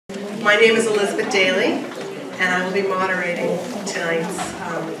My name is Elizabeth Daly, and I will be moderating tonight's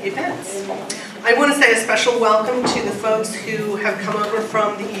events. I want to say a special welcome to the folks who have come over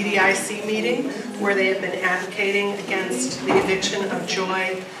from the EDIC meeting, where they have been advocating against the eviction of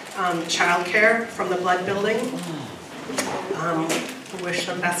Joy childcare from the Blood Building. I wish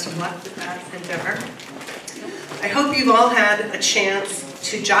them best of luck with that endeavor. I hope you've all had a chance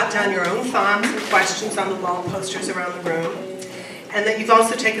to jot down your own thoughts and questions on the wall posters around the room, and that you've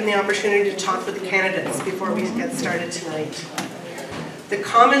also taken the opportunity to talk with the candidates before we get started tonight. The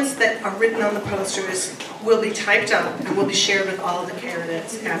comments that are written on the posters will be typed up and will be shared with all of the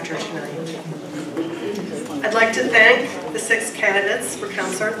candidates after tonight. I'd like to thank the 6 candidates for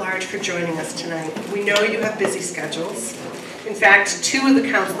Councilor at Large for joining us tonight. We know you have busy schedules. In fact, 2 of the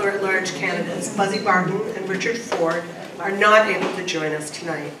Councilor at Large candidates, Buzzy Barton and Richard Ford, are not able to join us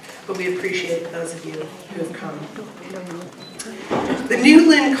tonight, but we appreciate those of you who have come. The new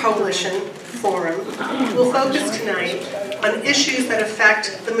Lynn Coalition Forum will focus tonight on issues that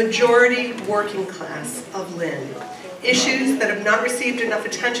affect the majority working class of Lynn, issues that have not received enough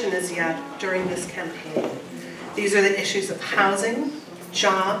attention as yet during this campaign. These are the issues of housing,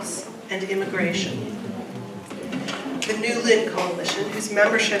 jobs, and immigration. The new Lynn Coalition, whose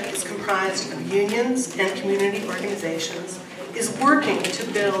membership is comprised of unions and community organizations, is working to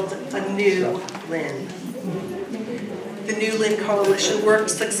build a new Lynn. The new Lynn Coalition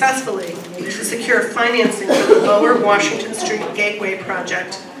worked successfully to secure financing for the Lower Washington Street Gateway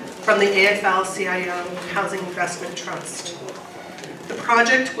project from the AFL-CIO Housing Investment Trust. The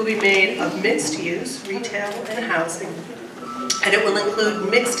project will be made of mixed-use, retail, and housing, and it will include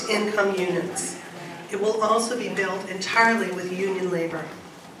mixed-income units. It will also be built entirely with union labor.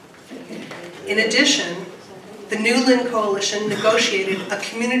 In addition, the new Lynn Coalition negotiated a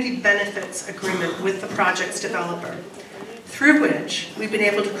community benefits agreement with the project's developer, through which we've been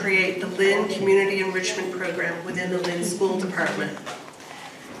able to create the Lynn Community Enrichment Program within the Lynn School Department.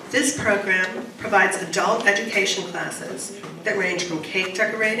 This program provides adult education classes that range from cake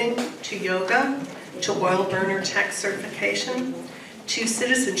decorating, to yoga, to oil burner tech certification, to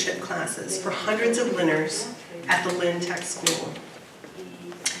citizenship classes for hundreds of Lynners at the Lynn Tech School.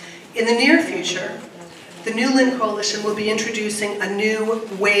 In the near future, the new Lynn Coalition will be introducing a new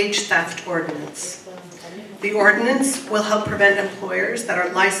wage theft ordinance. The ordinance will help prevent employers that are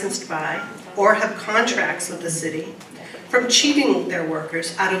licensed by or have contracts with the city from cheating their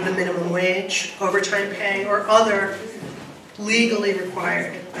workers out of the minimum wage, overtime pay, or other legally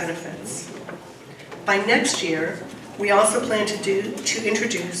required benefits. By next year, we also plan to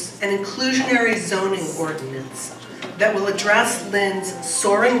introduce an inclusionary zoning ordinance that will address Lynn's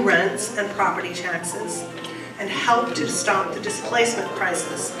soaring rents and property taxes and help to stop the displacement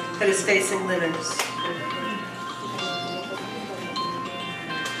crisis that is facing Lynners.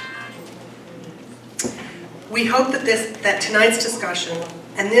 We hope that tonight's discussion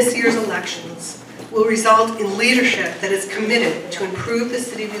and this year's elections will result in leadership that is committed to improve the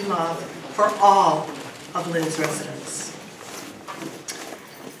city we love for all of Lynn's residents.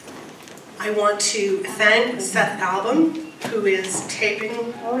 I want to thank Seth Album, who is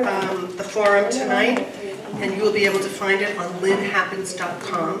taping the forum tonight, and you will be able to find it on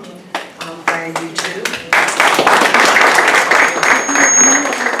lynnhappens.com via YouTube.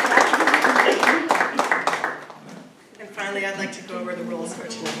 And finally, I'd like to go over the rules for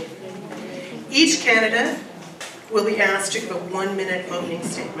tonight. Each candidate will be asked to give a 1-minute opening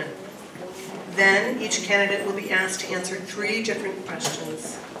statement. Then each candidate will be asked to answer 3 different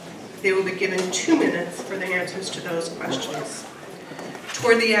questions. They will be given 2 minutes for the answers to those questions.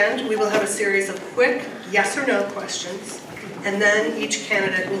 Toward the end, we will have a series of quick yes or no questions, and then each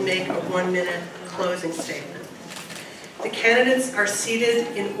candidate will make a 1-minute closing statement. The candidates are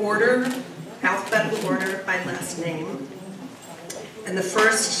seated in order, alphabetical order by last name, and the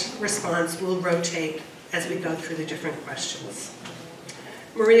first response will rotate as we go through the different questions.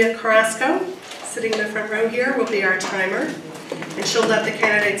 Maria Carrasco, sitting in the front row here, will be our timer, and she'll let the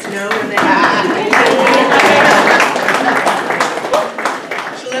candidates know when they have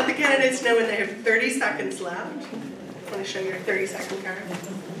she'll let the candidates know when they have 30 seconds left. Want to show your 30-second card?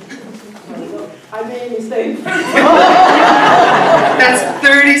 I made a mistake. That's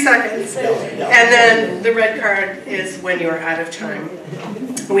 30 seconds. And then the red card is when you're out of time.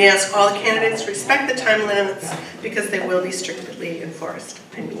 We ask all the candidates to respect the time limits because they will be strictly enforced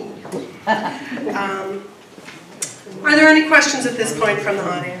by me. Are there any questions at this point from the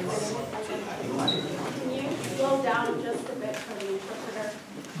audience? Can you slow down just a bit for the interpreter?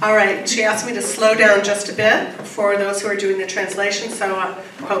 All right, she asked me to slow down just a bit for those who are doing the translation, so I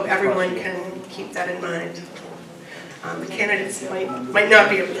hope everyone can keep that in mind. The candidates might not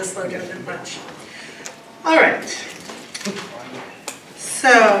be able to slow down that much. All right.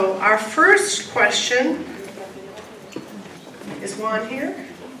 So our first question is Juan here.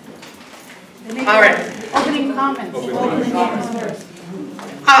 All right. Opening comments. Opening comments first.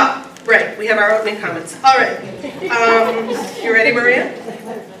 Ah, right. We have our opening comments. All right. You ready, Maria?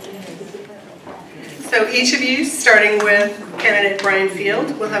 So each of you, starting with candidate Brian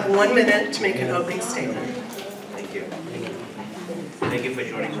Field, will have 1 minute to make an opening statement. Thank you. Thank you for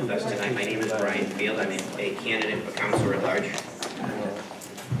joining with us tonight. My name is Brian Field. I'm a candidate for Councilor at Large.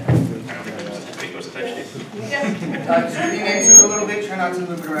 Your name a little bit. Try not to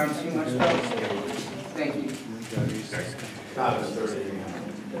move it around too much. Thank you.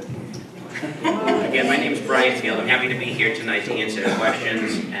 Again, my name is Brian Field. I'm happy to be here tonight to answer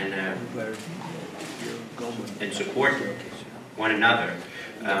questions and support one another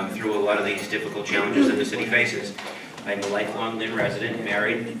through a lot of these difficult challenges that the city faces. I'm a lifelong Lynn resident,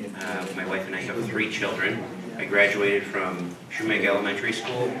 married. My wife and I have 3 children. I graduated from Shoemake Elementary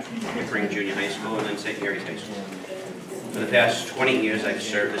School, Pickering Junior High School, and then St. Mary's High School. For the past 20 years, I've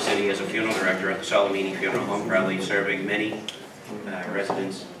served the city as a funeral director at the Solomini Funeral Home, proudly serving many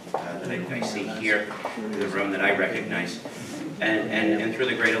residents that I see here, in the room that I recognize, and through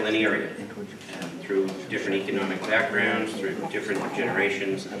the greater Lynn area, through different economic backgrounds, through different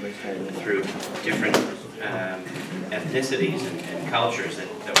generations, through different ethnicities and cultures that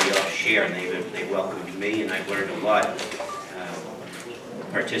we all share, and they welcomed me, and I've learned a lot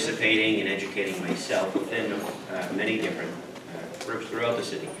participating and educating myself within many different groups throughout the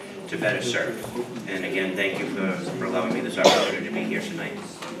city to better serve. And again, thank you for allowing me this opportunity to be here tonight.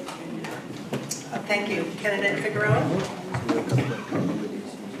 Thank you. Candidate Figueroa.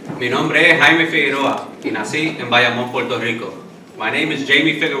 Mi nombre es Jaime Figueroa y nací en Bayamón, Puerto Rico. My name is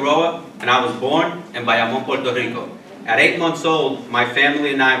Jamie Figueroa and I was born in Bayamón, Puerto Rico. At 8 months old, my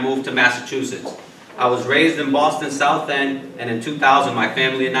family and I moved to Massachusetts. I was raised in Boston South End, and in 2000 my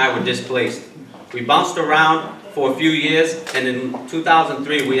family and I were displaced. We bounced around for a few years, and in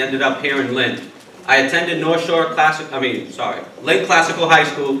 2003 we ended up here in Lynn. I attended Lynn Classical High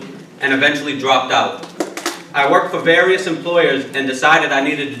School and eventually dropped out. I worked for various employers and decided I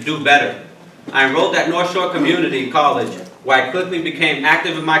needed to do better. I enrolled at North Shore Community College, where I quickly became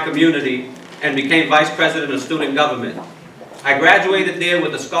active in my community and became Vice President of Student Government. I graduated there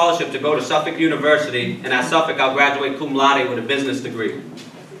with a scholarship to go to Suffolk University, and at Suffolk I'll graduate cum laude with a business degree.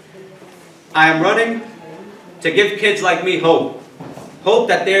 I am running to give kids like me hope. Hope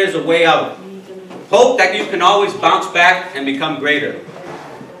that there is a way out. Hope that you can always bounce back and become greater.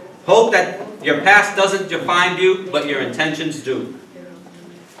 Hope that your past doesn't define you, but your intentions do.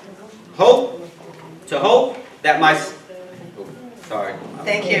 Hope that my... Sorry.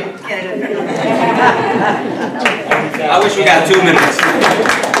 Thank you, candidate. I wish we got 2 minutes.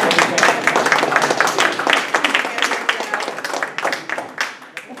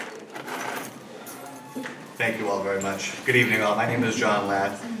 Thank you all very much. Good evening all. My name is John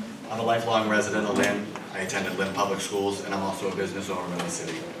Ladd. I'm a lifelong resident of Lynn. I attended Lynn Public Schools, and I'm also a business owner in the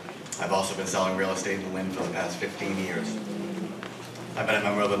city. I've also been selling real estate in Lynn for the past 15 years. I've been a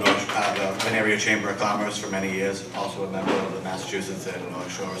member of the Lynn Area Chamber of Commerce for many years, also a member of the Massachusetts and North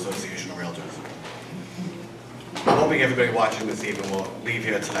Shore Association of Realtors. I'm hoping everybody watching this evening will leave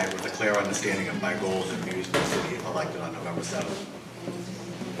here tonight with a clear understanding of my goals and views for the city if elected on November 7th.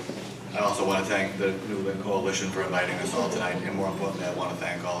 I also want to thank the new Lynn Coalition for inviting us all tonight, and more importantly, I want to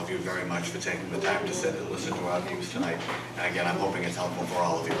thank all of you very much for taking the time to sit and listen to our views tonight. And again, I'm hoping it's helpful for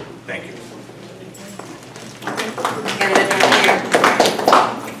all of you. Thank you.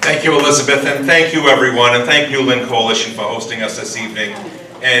 Thank you, Elizabeth, and thank you, everyone, and thank you, Lynn Coalition, for hosting us this evening.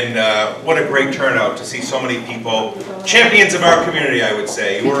 And what a great turnout to see so many people, champions of our community, I would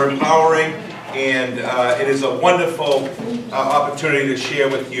say. You are empowering, and it is a wonderful opportunity to share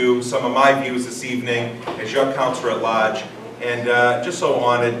with you some of my views this evening as your councilor at large. And just so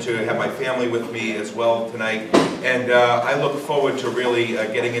honored to have my family with me as well tonight. And I look forward to really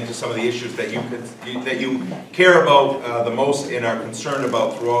getting into some of the issues that you care about the most and are concerned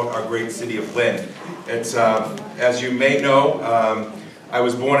about throughout our great city of Lynn. It's, as you may know, I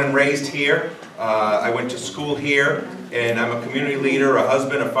was born and raised here. I went to school here, and I'm a community leader, a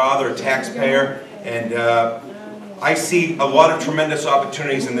husband, a father, a taxpayer, and I see a lot of tremendous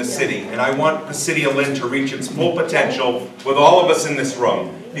opportunities in this city, and I want the city of Lynn to reach its full potential with all of us in this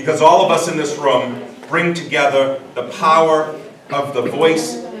room, because all of us in this room bring together the power of the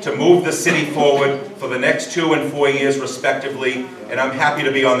voice to move the city forward for the next 2 and 4 years respectively, and I'm happy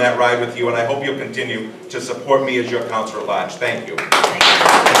to be on that ride with you, and I hope you'll continue to support me as your councilor at large. Thank you.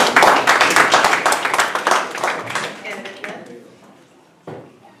 And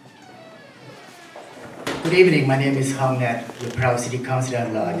Good evening, my name is Hong Nat, the proud city councilor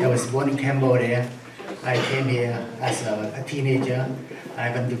at large. I was born in Cambodia. I came here as a teenager. I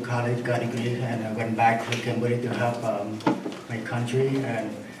went to college, got a degree, and I went back to Cambodia to help my country,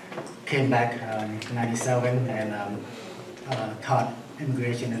 and came back in '97 and taught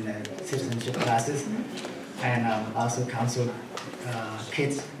immigration and citizenship classes, and also counseled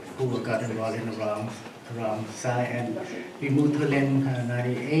kids who got involved in the wrong side. And we moved to Lynn in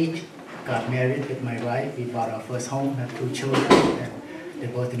 '98. Got married with my wife. We bought our first home, have 2 children, and they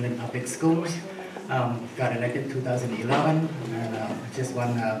both in public schools. Got elected in 2011, and I just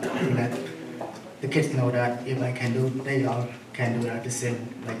want to let the kids know that if I can do, they all can do the same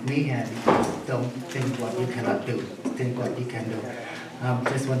like me, and don't think what you cannot do, think what you can do.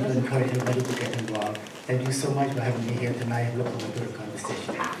 Just want to encourage everybody to get involved. Thank you so much for having me here tonight. I look forward to the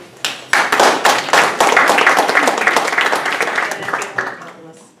conversation.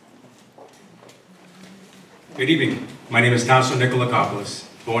 Good evening. My name is Tasso Nikolakopoulos.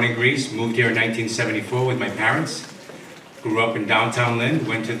 Born in Greece, moved here in 1974 with my parents. Grew up in downtown Lynn,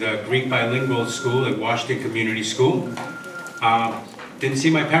 went to the Greek bilingual school at Washington Community School. Didn't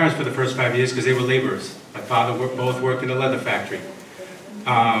see my parents for the first 5 years because they were laborers. My father both worked in a leather factory.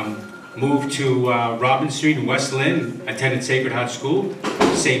 Moved to Robin Street in West Lynn, attended Sacred Heart School,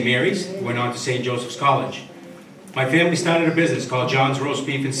 St. Mary's, went on to St. Joseph's College. My family started a business called John's Roast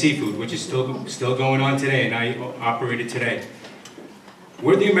Beef and Seafood, which is still going on today, and I operate it today.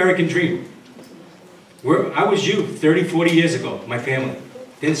 We're the American dream. I was you 30, 40 years ago, my family.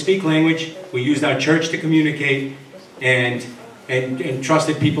 Didn't speak language. We used our church to communicate and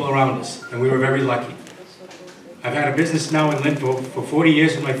trusted people around us, and we were very lucky. I've had a business now in Lynn for 40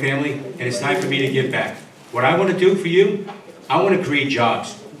 years with my family, and it's time for me to give back. What I want to do for you, I want to create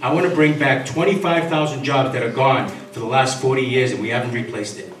jobs. I want to bring back 25,000 jobs that are gone for the last 40 years and we haven't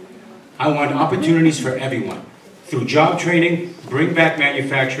replaced it. I want opportunities for everyone. Through job training, bring back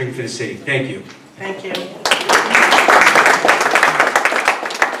manufacturing for the city. Thank you. Thank you.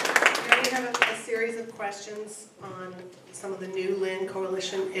 We have a series of questions on some of the new Lynn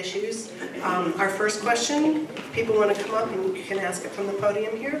Coalition issues. Our first question, people want to come up and you can ask it from the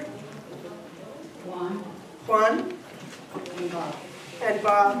podium here. Juan? And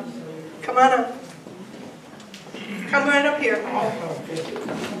Bob, come on up. Come right up here.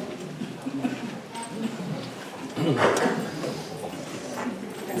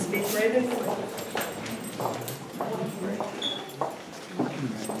 And speak right in.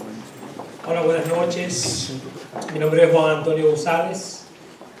 Hola, buenas noches. Mi nombre es Juan Antonio González.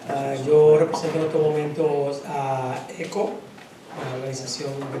 Yo represento en estos momentos a ECO, una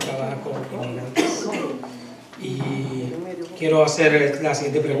organización que trabaja con inmigrantes. Y quiero hacer la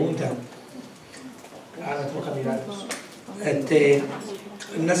siguiente pregunta a nuestros candidatos.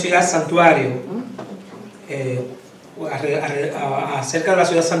 Una ciudad santuario, acerca de la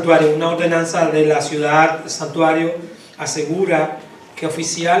ciudad santuario, una ordenanza de la ciudad santuario asegura que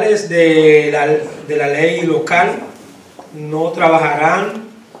oficiales de la ley local no trabajarán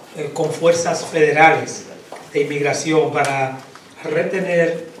con fuerzas federales de inmigración para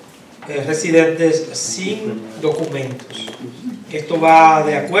retener residentes sin documentos. Esto va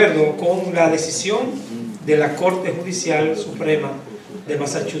de acuerdo con la decisión de la Corte Judicial Suprema de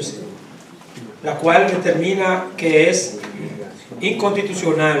Massachusetts, la cual determina que es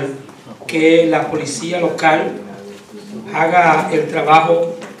inconstitucional que la policía local haga el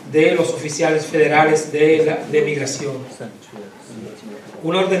trabajo de los oficiales federales de migración.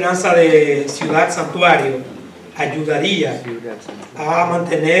 Una ordenanza de ciudad santuario ayudaría a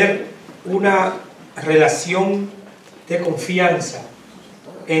mantener una relación de confianza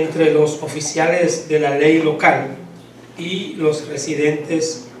entre los oficiales de la ley local y los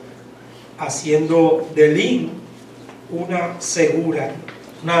residentes, haciendo de Lynn una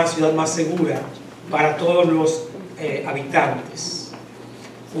ciudad más segura para todos los habitantes.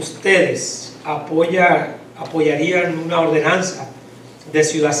 ¿Ustedes apoyarían una ordenanza de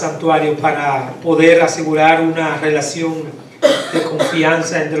ciudad santuario para poder asegurar una relación de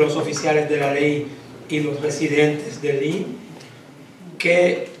confianza entre los oficiales de la ley y los residentes de Lynn?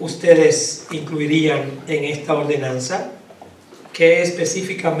 ¿Qué ustedes incluirían en esta ordenanza? ¿Qué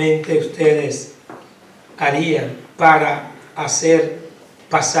específicamente ustedes harían para hacer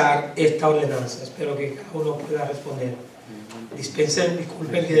pasar esta ordenanza? Espero que cada uno pueda responder.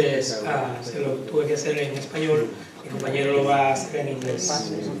 Disculpen que se lo tuve que hacer en español, mi compañero lo va a hacer en inglés.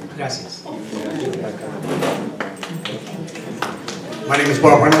 Gracias. My name is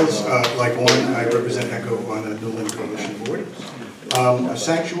Bob Reynolds. Like Warren, I represent ECHO on the Lynn Coalition Board. A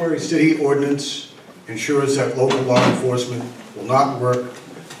sanctuary city ordinance ensures that local law enforcement will not work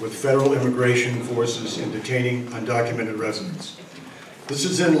with federal immigration forces in detaining undocumented residents. This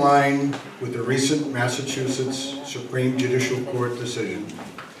is in line with the recent Massachusetts Supreme Judicial Court decision,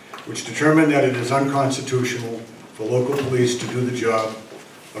 which determined that it is unconstitutional for local police to do the job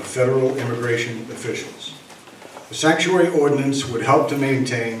of federal immigration officials. The sanctuary ordinance would help to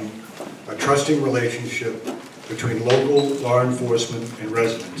maintain a trusting relationship between local law enforcement and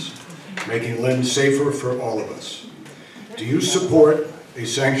residents, making Lynn safer for all of us. Do you support a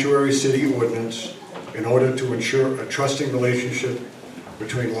sanctuary city ordinance in order to ensure a trusting relationship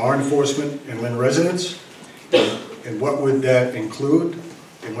between law enforcement and Lynn residents? And what would that include?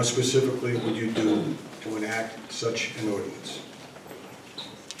 And what specifically would you do to enact such an ordinance?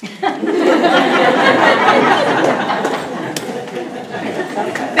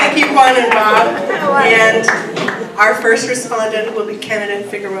 Thank you, Juan and Bob. And our first respondent will be candidate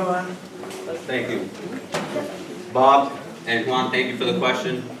Figueroa. Thank you. Bob and Juan, thank you for the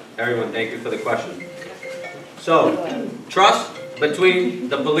question. Everyone, thank you for the question. So, trust between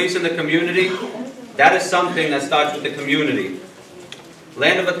the police and the community, that is something that starts with the community.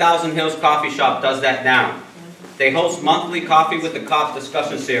 Land of a Thousand Hills Coffee Shop does that now. They host monthly Coffee with the Cop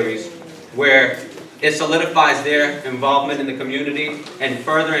discussion series where it solidifies their involvement in the community and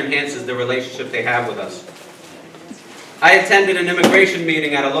further enhances the relationship they have with us. I attended an immigration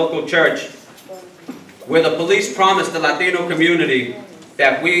meeting at a local church where the police promised the Latino community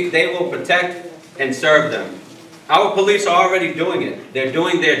that they will protect and serve them. Our police are already doing it. They're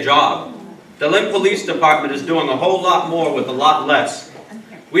doing their job. The Lynn Police Department is doing a whole lot more with a lot less.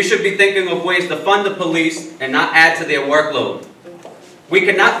 We should be thinking of ways to fund the police and not add to their workload. We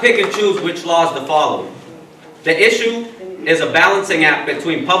cannot pick and choose which laws to follow. The issue is a balancing act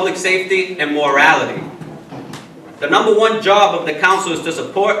between public safety and morality. The #1 job of the council is to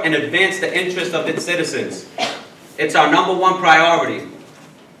support and advance the interests of its citizens. It's our #1 priority.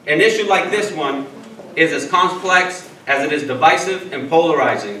 An issue like this one is as complex as it is divisive and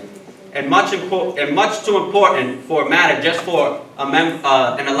polarizing, and much too important for a matter just for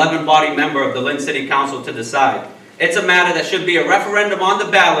an 11-body member of the Lynn City Council to decide. It's a matter that should be a referendum on the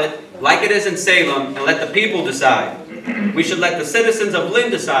ballot, like it is in Salem, and let the people decide. We should let the citizens of Lynn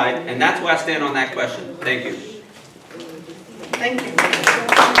decide, and that's where I stand on that question. Thank you. Thank you.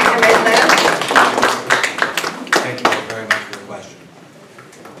 Thank you very much for the question.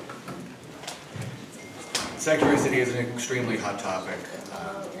 Sanctuary City is an extremely hot topic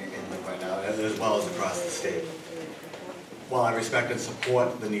in Lynn right now, as well as across the state. While I respect and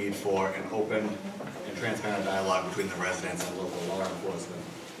support the need for an open and transparent dialogue between the residents and local law enforcement,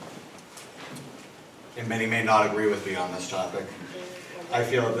 and many may not agree with me on this topic, I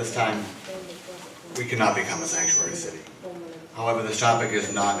feel at this time we cannot become a sanctuary city. However, this topic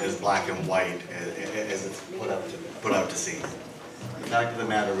is not as black and white as it's put out to seem. The fact of the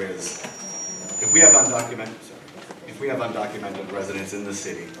matter is, if we have undocumented residents in the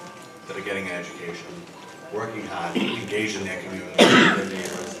city that are getting an education, working hard, engaged in their community, their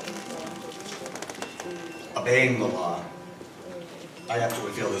neighbors, obeying the law, I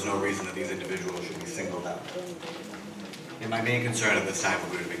absolutely feel there's no reason that these individuals should be singled out. And my main concern at this time if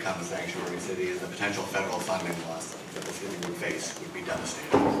we were to become a sanctuary city is the potential federal funding loss that the city would face would be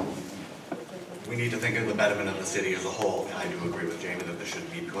devastating. We need to think of the betterment of the city as a whole, and I do agree with Jamie that this should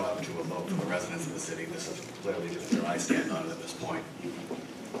be put up to a vote for the residents of the city. This is clearly just where I stand on it at this point.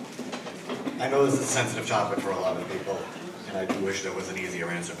 I know this is a sensitive topic for a lot of people, and I do wish there was an easier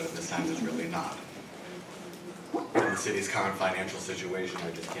answer, but at this time there's really not. In the city's current financial situation,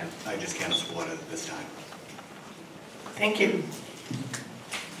 I just can't support it at this time. Thank you.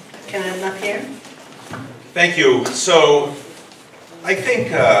 Candidate LaPierre. Thank you. So, I think,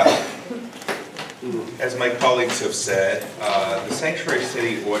 as my colleagues have said, the Sanctuary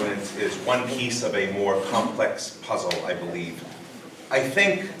City Ordinance is one piece of a more complex puzzle, I believe. I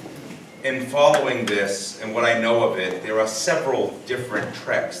think in following this, and what I know of it, there are several different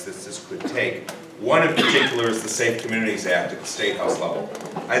tracks that this could take. One in particular is the Safe Communities Act at the State House level.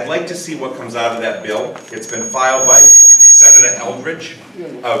 I'd like to see what comes out of that bill. It's been filed by Senator Eldridge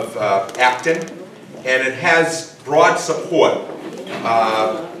of Acton, and it has broad support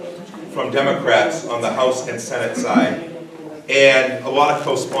from Democrats on the House and Senate side, and a lot of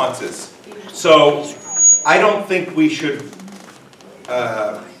co-sponsors. So I don't think we should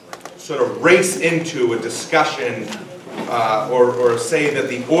sort of race into a discussion or say that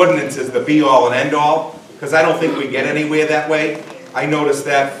the ordinance is the be-all and end-all, because I don't think we get anywhere that way. I noticed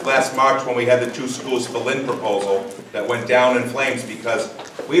that last March when we had the 2 Schools for Lynn proposal that went down in flames because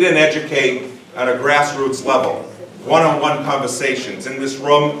we didn't educate on a grassroots level, one-on-one conversations in this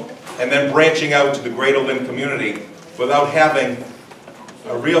room, and then branching out to the greater Lynn community without having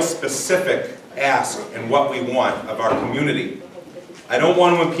a real specific ask in what we want of our community. I don't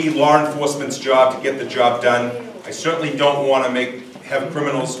want to impede law enforcement's job to get the job done. I certainly don't want to have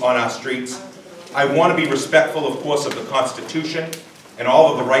criminals on our streets. I want to be respectful, of course, of the Constitution and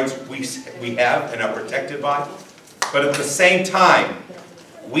all of the rights we have and are protected by. But at the same time,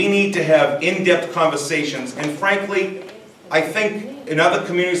 we need to have in-depth conversations. And frankly, I think in other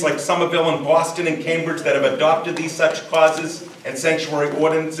communities like Somerville and Boston and Cambridge that have adopted these such causes and sanctuary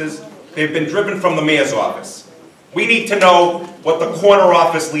ordinances, they've been driven from the mayor's office. We need to know what the corner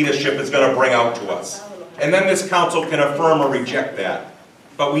office leadership is going to bring out to us. And then this council can affirm or reject that.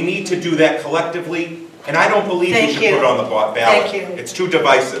 But we need to do that collectively, and I don't believe we should put it on the ballot. Thank you. It's too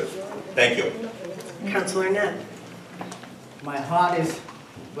divisive. Thank you. Councilor Ned. My heart is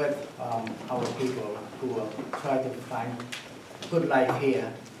with our people who are trying to find good life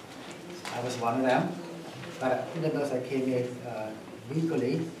here. I was one of them, but even though I came here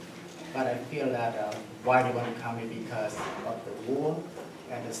legally, but I feel that why they want to come here because of the war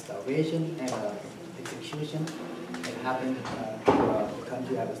and the starvation and the execution that happened to the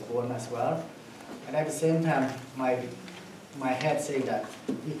country I was born as well. And at the same time, my head saying that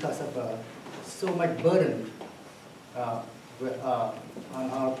because of so much burden on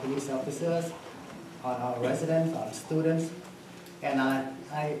our police officers, on our residents, on students, and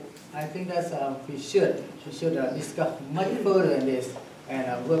I think that we should discuss much further in this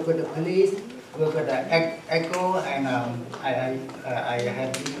and work with the police, work with the ECHO, and I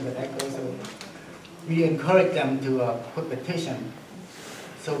had meeting with ECHO, so we encourage them to put petition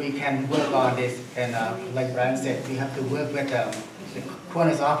so we can work on this. And like Brian said, we have to work with the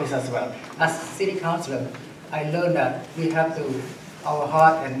corner's office as well. As city councilor, I learned that we have to, our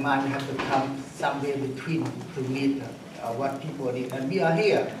heart and mind have to come somewhere between to meet what people need. And we are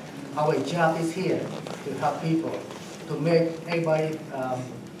here. Our job is here to help people, to make everybody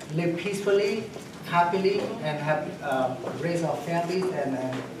live peacefully, happily, and have raise our families, and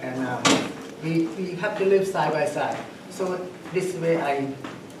we have to live side by side. So this way, I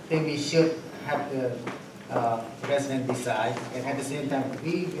think we should have the resident decide, and at the same time,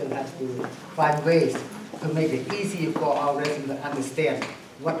 we will have to find ways to make it easier for our residents to understand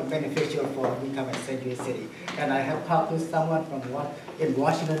what the beneficial for becoming a sanctuary city. And I have talked to someone from in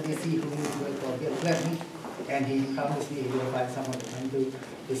Washington, D.C. who worked for Bill Clinton, and he promised me he will find someone to come to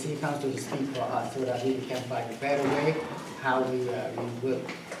the city council to speak for us so that we can find a better way how we work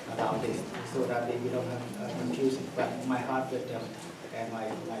about this so that we don't have confusion. But my heart with them and my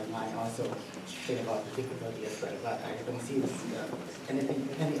mind also think about the difficulty as well. But I don't see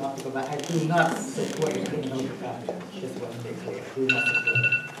any obstacle. But I do not support the criminal recovery. Just want to make clear. I do not support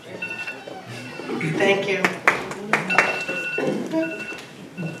it. Thank you.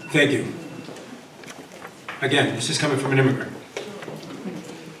 Thank you. Again, this is coming from an immigrant.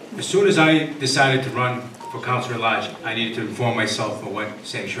 As soon as I decided to run for Councilor Lodge, I needed to inform myself of what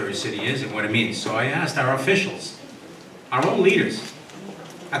Sanctuary City is and what it means. So I asked our officials, our own leaders.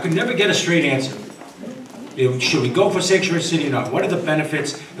 I could never get a straight answer. Should we go for Sanctuary City or not? What are the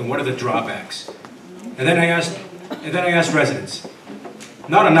benefits and what are the drawbacks? And then I asked residents.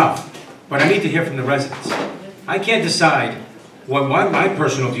 Not enough, but I need to hear from the residents. I can't decide what my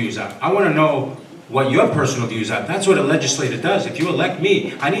personal views are. I want to know what your personal views are. That's what a legislator does. If you elect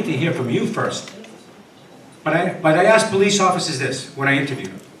me, I need to hear from you first. But I asked police officers this when I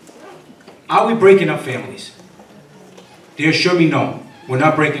interviewed them. Are we breaking up families? They assure me no. We're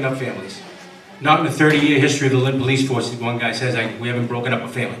not breaking up families. Not in the 30-year history of the Lynn Police Force. One guy says we haven't broken up a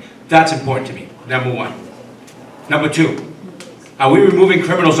family. That's important to me, number one. Number two, are we removing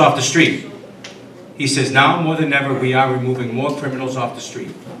criminals off the street? He says now more than ever we are removing more criminals off the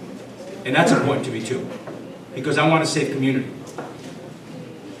street. And that's important to me too, because I want a safe community.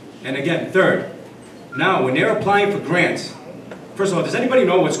 And again, third, now when they're applying for grants, first of all, does anybody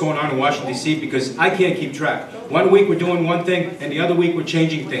know what's going on in Washington, D.C.? Because I can't keep track. One week we're doing one thing, and the other week we're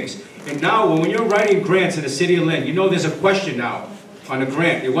changing things. And now when you're writing grants in the city of Lynn, you know there's a question now on the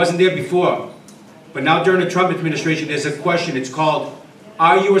grant. It wasn't there before. But now during the Trump administration, there's a question. It's called,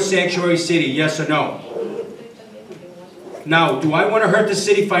 are you a sanctuary city, yes or no? Now, do I want to hurt the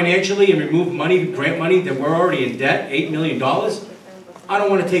city financially and remove money, grant money, that we're already in debt, $8 million? I don't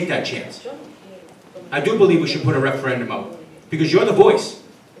want to take that chance. I do believe we should put a referendum out, because you're the voice.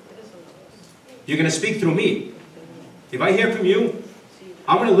 You're going to speak through me. If I hear from you,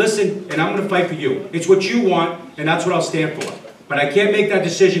 I'm going to listen and I'm going to fight for you. It's what you want, and that's what I'll stand for. But I can't make that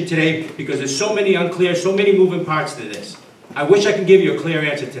decision today because there's so many unclear, so many moving parts to this. I wish I could give you a clear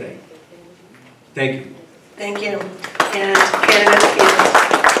answer today. Thank you. Thank you. And candidate,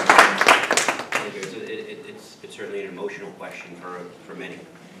 It's certainly an emotional question. question for many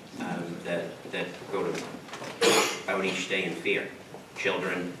that go to out each day in fear.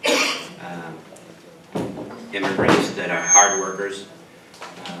 Children, immigrants that are hard workers,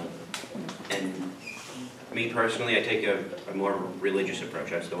 and me personally, I take a more religious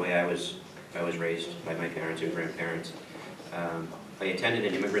approach. That's the way I was raised by my parents and grandparents. I attended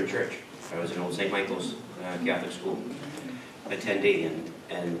an immigrant church. I was an old St. Michael's Catholic school attendee,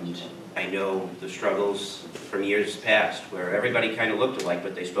 and I know the struggles from years past where everybody kind of looked alike,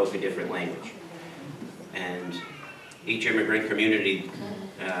 but they spoke a different language. And each immigrant community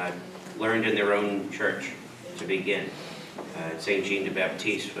learned in their own church to begin. St. Jean de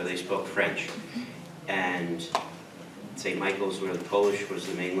Baptiste, where they spoke French, and St. Michael's, where the Polish was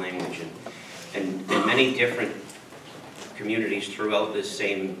the main language, and many different communities throughout this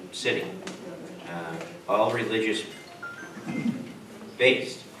same city, all religious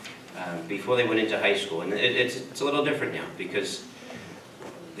based, before they went into high school. And it's a little different now because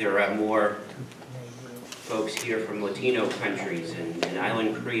there are more folks here from Latino countries and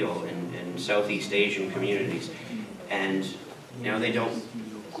Island Creole and Southeast Asian communities, and now they don't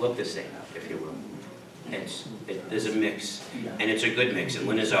look the same, if you will. There's a mix, and it's a good mix, and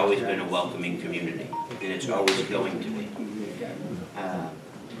Lynn has always been a welcoming community, and it's always going to be.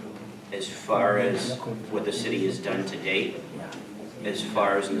 As far as what the city has done to date, as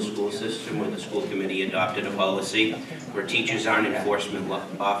far as in the school system, where the school committee adopted a policy where teachers aren't enforcement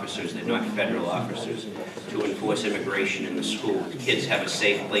officers, they're not federal officers, to enforce immigration in the school. Kids have a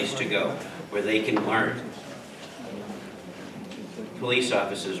safe place to go where they can learn. Police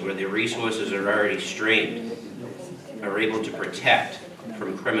officers, where their resources are already strained, are able to protect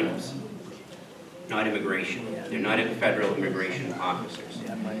from criminals, not immigration. They're not federal immigration officers.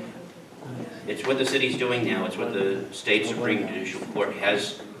 It's what the city's doing now. It's what the state Supreme Judicial Court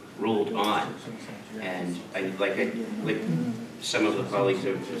has ruled on. And like some of the colleagues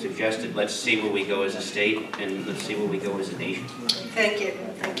have suggested, let's see where we go as a state, and let's see where we go as a nation. Thank you.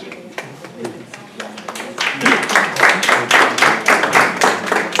 Thank you.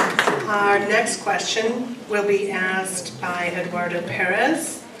 Our next question will be asked by Eduardo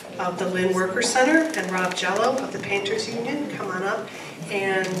Perez of the Lynn Worker Center and Rob Jello of the Painters Union. Come on up.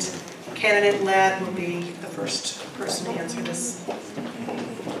 And candidate Ladd will be the first person to answer this.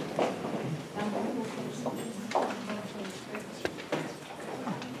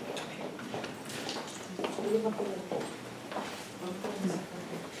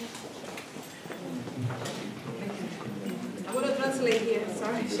 I'm going to translate here.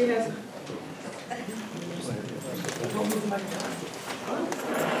 Sorry, she has.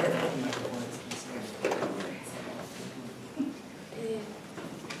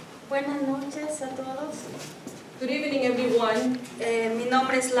 Buenas noches a todos. Good evening, everyone. Mi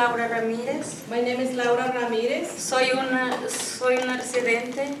nombre es Laura Ramírez. My name is Laura Ramírez. Soy una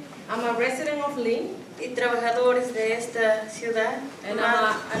residente. I'm a resident of Lynn. Y trabajadores de esta ciudad. And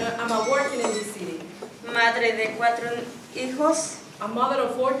I'm a working in this city. Madre de 4 hijos. A mother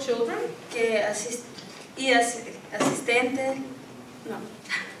of 4 children. Asistente. No,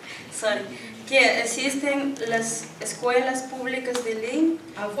 sorry. Que asisten las escuelas públicas de Lynn.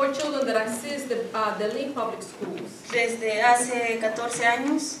 4 children that assist the Lynn public schools. Desde hace 14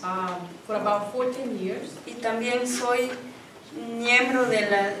 años. For about 14 years. Y también soy miembro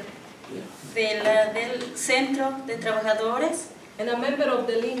del Centro de Trabajadores. And a member of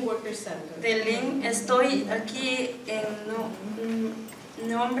the Lynn Worker Center. De Lynn. Estoy aquí en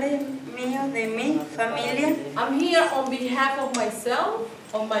nombre mío, de mi familia. I'm here on behalf of myself,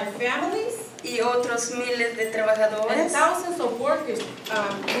 of my families. Y otros miles de trabajadores. And thousands of workers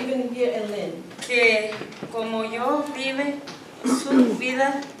living here in Lynn. Que como yo vive su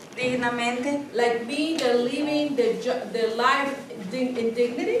vida dignamente. Like me, they're living the life in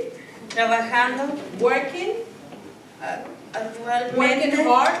dignity. Trabajando. Working. Actualmente. Working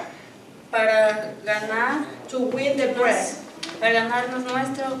hard. Para ganar. To win the bread. Para ganarnos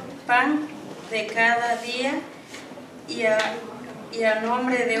nuestro pan de cada día. Y a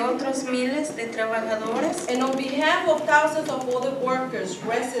nombre de otros miles de trabajadores. And on behalf of thousands of other workers,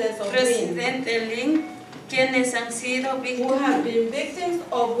 residents of Lynn, quienes han sido who have been victims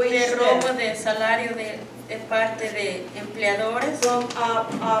of wage de robo de salario de parte de empleadores, from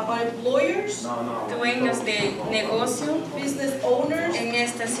employers, dueños de negocio, business owners en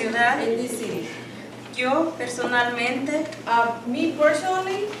esta ciudad. In this city. Yo personalmente, me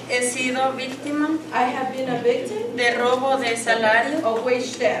personally, he sido víctima. I have been a victim de robo de salario. Of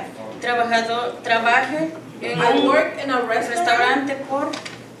wage theft. Trabajé en I worked in a restaurante por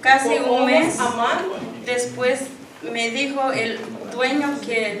casi un mes. A month. Después me dijo el dueño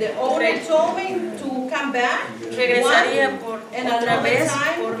que the owner told me to come back. Regresaría por And otra another vez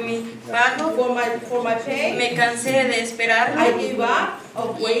time por mi pago. for my pay. Me cansé de esperarlo. I gave up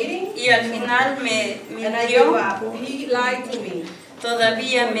of waiting. Y al final me And I gave mintió. up. He lied to me.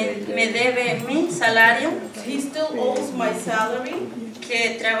 Todavía me debe mi salario. He still owes my salary.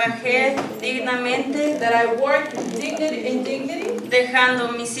 Que trabajé dignamente. That I worked in dignity.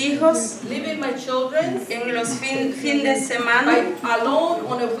 Dejando mis hijos. Leaving my children. En los fines de semana. Alone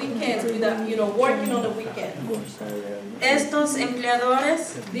on the weekends, without, working on the weekend. Estos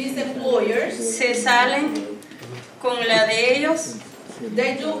empleadores. These employers. Se salen con la de ellos.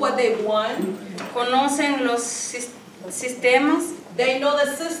 They do what they want. Conocen los sistemas. They know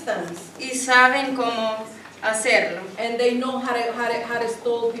the systems. Y saben cómo hacerlo. And they know how to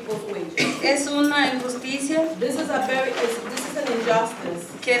steal people's wages. Es una injusticia. This is an injustice.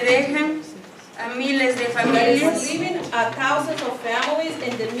 Que dejan a miles de familias. That is leaving thousands of families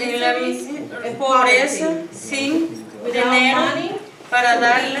in the misery and pobreza, poverty. sin Without dinero money. Para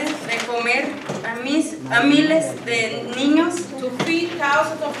darle de comer a miles de niños. To feed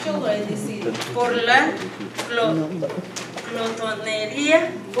thousands of children in this city. Por la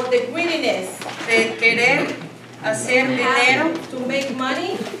glotonería. For the greediness. De querer hacer dinero. To make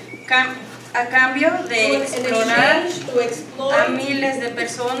money. A cambio de explorar a miles de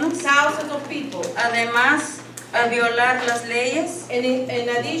personas. Thousands of people. Además, a violar las leyes. And in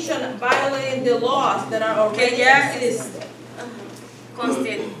addition, violating the laws that are already que ya exist.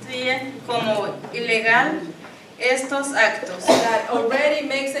 Constituyen como ilegal estos actos. That already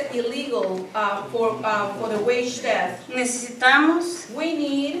makes it illegal for the wage theft. Necesitamos we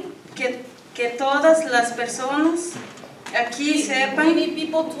need que todas las personas aquí sepan. We need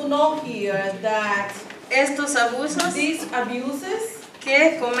people to know here that estos abusos, these abuses,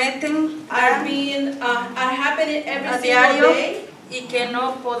 que cometen are happening every single diario day, y que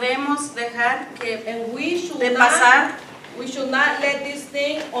no podemos dejar de pasar. We should not let this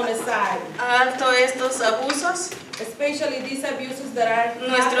thing on the side. Alto estos abusos. Especially these abuses that are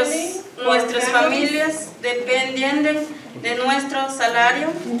nuestras familias dependen de nuestro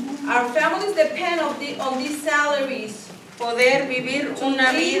salario. Our families depend on these salaries. Poder vivir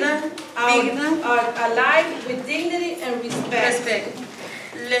una vida digna. A life with dignity and respect.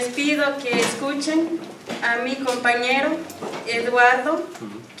 Les pido que escuchen a mi compañero Eduardo,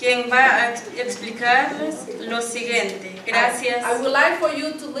 quien va a explicarles lo siguiente. Gracias. I would like for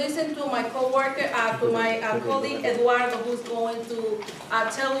you to listen to my coworker, to my colleague Eduardo, who's going to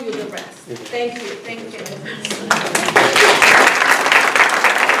tell you the rest. Thank you. Thank you.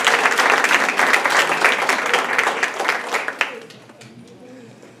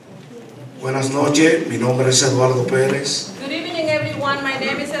 Buenas noches, mi nombre es Eduardo Pérez. Good evening, everyone. My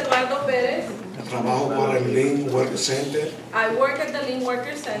name is Eduardo Pérez. Trabajo para el Lynn Work Center. I work at the Lynn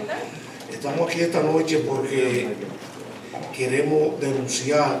Worker Center. Estamos aquí esta noche porque queremos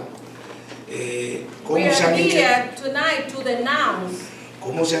denunciar cómo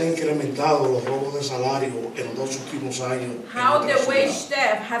se han incrementado los robos de salario en los 2 últimos años. How the wage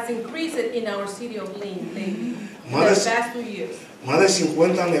theft has increased in our city of Lynn lately, in the past 2 years. Más de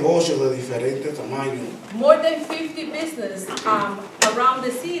 50 negocios de diferentes tamaños. More than 50 businesses around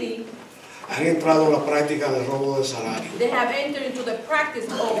the city. Han entrado en la práctica del robo de salario. They have entered into the practice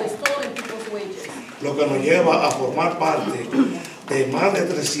of stealing people's wages. Lo que nos lleva a formar parte de más de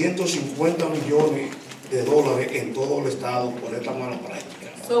 350 millones de dólares en todo el estado por esta mala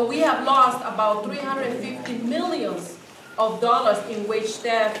práctica. So we have lost about $350 million in wage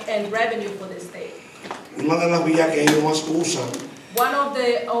theft and revenue for the state. Una de las vías que ellos más usan One of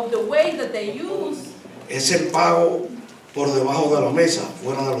the ways that they use es el pago por debajo de la mesa,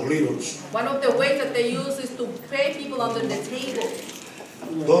 fuera de los libros. One of the ways that they use is to pay people under the table.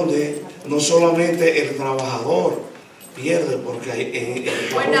 Donde no solamente el trabajador pierde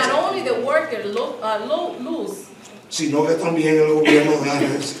porque Where not only the worker lose, sino que también el gobierno deja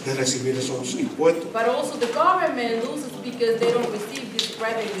de recibir esos impuestos. but also the government loses because they don't receive this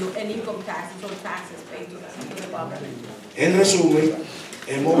revenue and income taxes or taxes paid to the government. En resumen,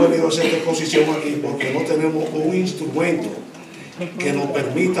 hemos venido a hacer esta exposición aquí porque no tenemos un instrumento que nos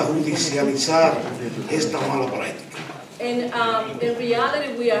permita judicializar esta mala práctica. And in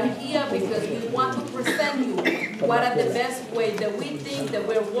reality, we are here because we want to present you what are the best ways that we think that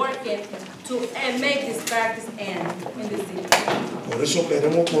we're working to make this practice end in the city. Por eso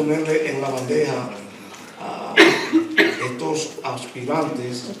queremos ponerle en la bandeja a estos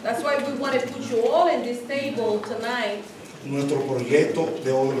aspirantes. That's why we want to put you all in this table tonight. Nuestro proyecto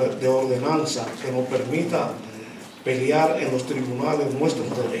de ordenanza que nos permita pelear en los tribunales nuestros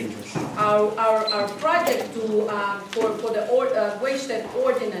derechos. Our project for the wage theft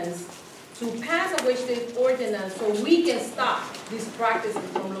ordinance to pass a wage theft ordinance so we can stop these practices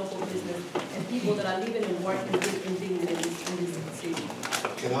from local business and people that are living and working in dignity in this city.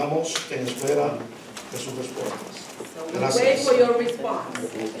 Quedamos en espera de sus respuestas. So we Gracias. wait for your response.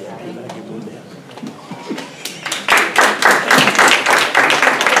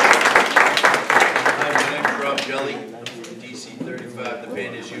 DC 35, the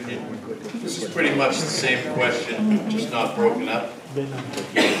Painters Union. This is pretty much the same question, just not broken up.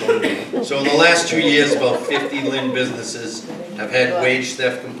 So in the last 2 years, about 50 Lynn businesses have had wage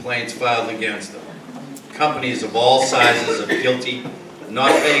theft complaints filed against them. Companies of all sizes are guilty of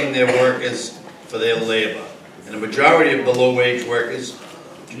not paying their workers for their labor, and a majority of the low-wage workers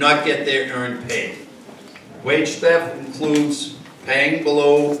do not get their earned pay. Wage theft includes paying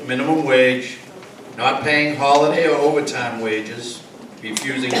below minimum wage, not paying holiday or overtime wages,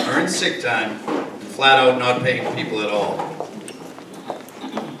 refusing earned sick time, and flat out not paying people at all.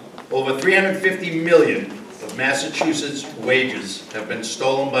 Over 350 million of Massachusetts wages have been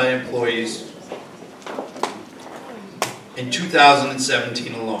stolen by employees in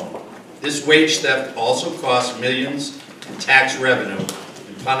 2017 alone. This wage theft also costs millions in tax revenue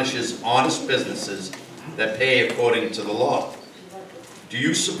and punishes honest businesses that pay according to the law. Do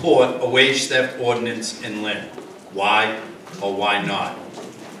you support a wage theft ordinance in Lynn? Why or why not?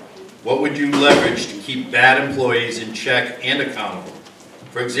 What would you leverage to keep bad employees in check and accountable?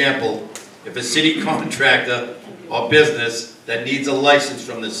 For example, if a city contractor or business that needs a license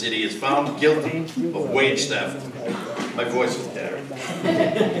from the city is found guilty of wage theft, my voice will carry.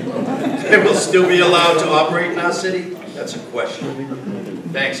 They will still be allowed to operate in our city? That's a question.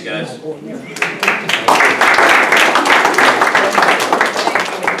 Thanks, guys.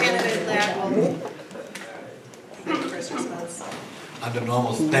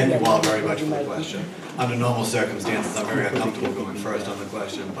 Thank you all very much for the question. Under normal circumstances, I'm very uncomfortable going first on the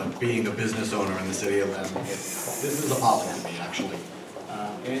question, but being a business owner in the city of Lynn, this is appalling to me, actually.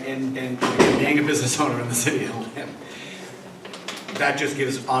 And being a business owner in the city of Lynn, that just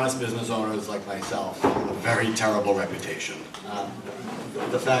gives honest business owners like myself a very terrible reputation.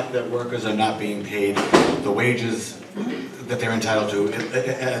 The fact that workers are not being paid the wages that they're entitled to,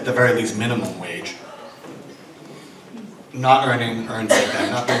 at the very least minimum wage, not earned sick time,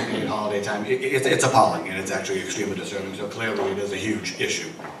 not being paid holiday time, it's appalling, and it's actually extremely disturbing, so clearly it is a huge issue.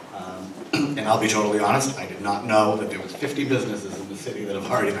 And I'll be totally honest, I did not know that there was 50 businesses in the city that have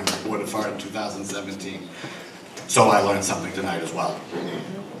already been reported for in 2017. So I learned something tonight as well.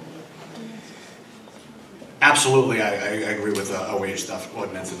 Absolutely, I agree with a wage theft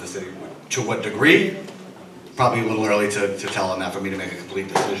ordinance in the city. To what degree? Probably a little early to tell on that for me to make a complete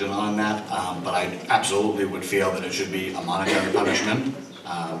decision on that, but I absolutely would feel that it should be a monetary punishment.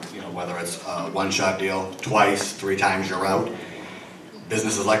 You know, whether it's a one-shot deal, twice, 3 times you're out.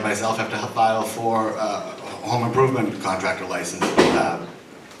 Businesses like myself have to file for home improvement contractor license,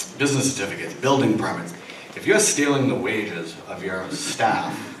 business certificates, building permits. If you're stealing the wages of your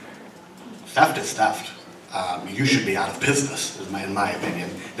staff, theft is theft. You should be out of business, in my opinion.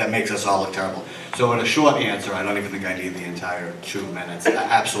 That makes us all look terrible. So in a short answer, I don't even think I need the entire 2 minutes.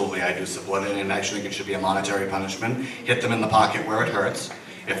 Absolutely, I do support it, and I actually think it should be a monetary punishment. Hit them in the pocket where it hurts.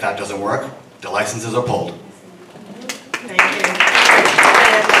 If that doesn't work, the licenses are pulled. Thank you.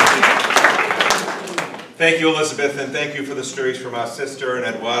 Thank you, Elizabeth, and thank you for the stories from our sister and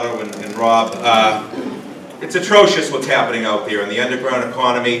Eduardo and Rob. It's atrocious what's happening out there in the underground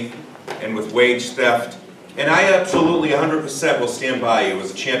economy and with wage theft. And I absolutely 100% will stand by you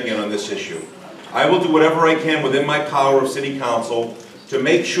as a champion on this issue. I will do whatever I can within my power of City Council to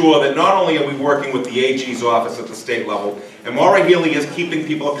make sure that not only are we working with the AG's office at the state level, and Maura Healy is keeping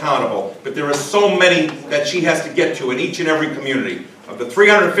people accountable, but there are so many that she has to get to in each and every community. Of the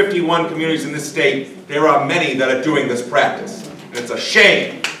 351 communities in this state, there are many that are doing this practice. And it's a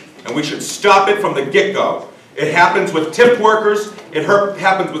shame, and we should stop it from the get-go. It happens with tip workers, it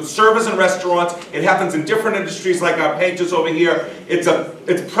happens with servers in restaurants, it happens in different industries like our painters over here. It's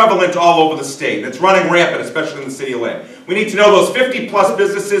prevalent all over the state, and it's running rampant, especially in the city of Lynn. We need to know those 50+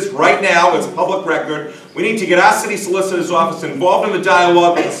 businesses right now, it's public record. We need to get our city solicitor's office involved in the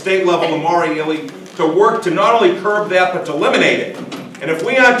dialogue at the state level and Maura Healy to work to not only curb that, but to eliminate it. And if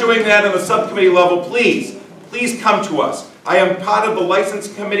we aren't doing that on the subcommittee level, please come to us. I am part of the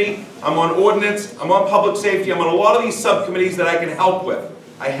license committee, I'm on ordinance, I'm on public safety, I'm on a lot of these subcommittees that I can help with.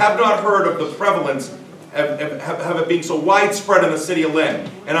 I have not heard of the prevalence of it being so widespread in the city of Lynn,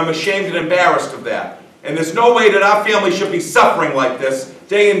 and I'm ashamed and embarrassed of that. And there's no way that our family should be suffering like this,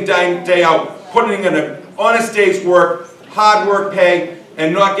 day in, day out, putting in an honest day's work, hard work pay,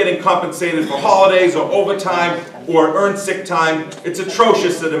 and not getting compensated for holidays or overtime or earn sick time. It's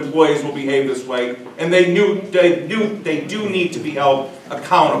atrocious that employees will behave this way, and they do need to be held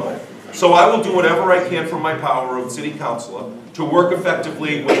accountable. So I will do whatever I can from my power of city councilor to work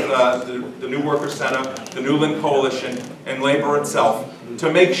effectively with the new Worker Center, the new Lynn Coalition, and labor itself to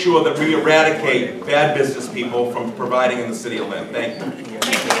make sure that we eradicate bad business people from providing in the city of Lynn. Thank you.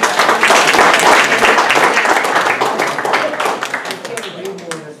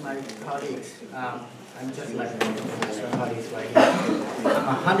 I'm just like my colleagues right here.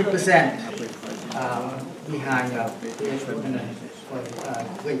 I'm 100% behind for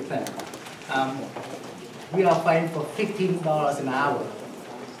great plan. We are fighting for $15 an hour,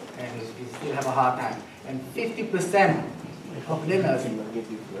 and we still have a hard time. And 50% of Lynners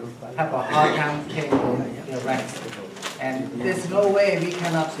have a hard time paying their rents. And there's no way we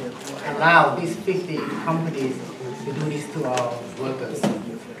cannot allow these 50 companies to do this to our workers.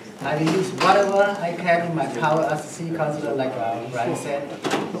 I will use whatever I can in my power as a city councilor, like Brian said.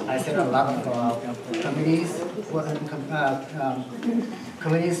 I said a lot of committees,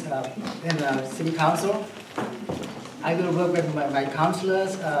 in the city council. I will work with my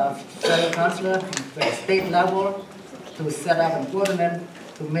councilors, fellow councilor, at the state level, to set up an ordinance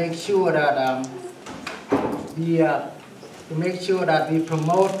to make sure that we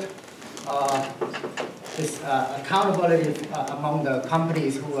promote this accountability among the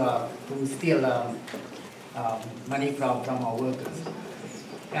companies who steal money from our workers.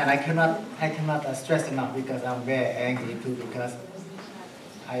 And I cannot stress enough, because I'm very angry too, because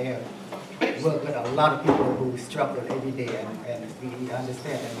I work with a lot of people who struggle every day, and we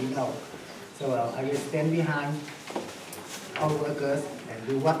understand and we know. So I will stand behind our workers and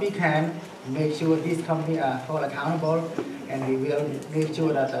do what we can to make sure these companies are held accountable, and we will make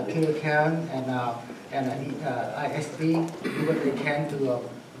sure that Karen and ISD do what they can to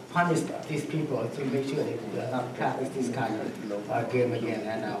punish these people, to make sure they do not practice this kind of game again.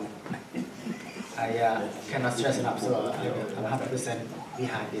 And I cannot stress enough, so I'm 100%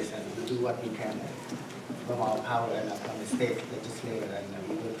 behind this, and do what we can from our power and from the state legislature, and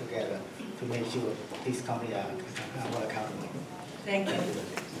we work together to make sure these companies are more accountable. Thank you.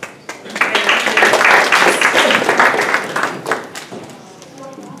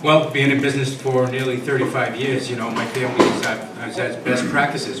 Well, being in business for nearly 35 years, you know, my family has best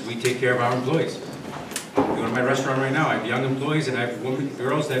practices. We take care of our employees. I go to my restaurant right now, I have young employees, and I have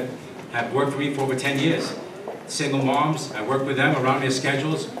girls that have worked for me for over 10 years. Single moms, I work with them around their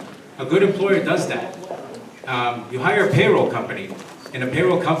schedules. A good employer does that. You hire a payroll company, and a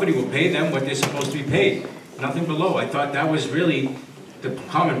payroll company will pay them what they're supposed to be paid, nothing below. I thought that was really the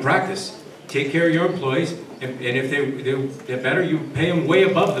common practice. Take care of your employees, and if they're better, you pay them way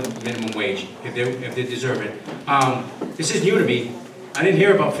above the minimum wage if they deserve it. This is new to me. I didn't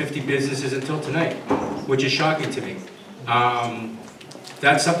hear about 50 businesses until tonight, which is shocking to me.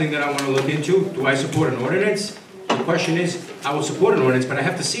 That's something that I want to look into. Do I support an ordinance? The question is, I will support an ordinance, but I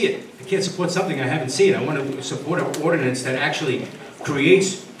have to see it. I can't support something I haven't seen. I want to support an ordinance that actually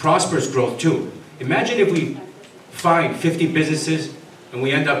creates prosperous growth too. Imagine if we find 50 businesses and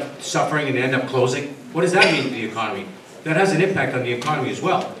we end up suffering and end up closing. What does that mean to the economy? That has an impact on the economy as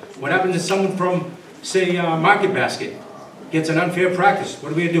well. What happens if someone from, say, Market Basket gets an unfair practice?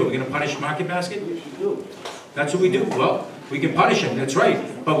 What are we going to do? We're going to punish Market Basket? That's what we do. Well, we can punish them, that's right.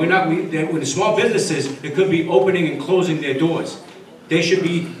 But we're not, with the small businesses, it could be opening and closing their doors.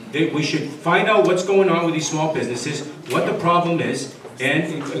 We should find out what's going on with these small businesses, what the problem is,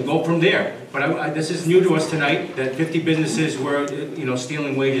 and go from there. But this is new to us tonight, that 50 businesses were,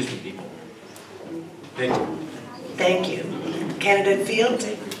 stealing wages from people. Thank you. Thank you. Candidate Field?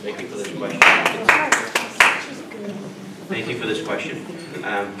 Thank you for this question. Thank you for this question.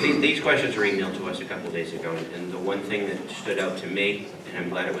 These questions were emailed to us a couple of days ago, and the one thing that stood out to me, and I'm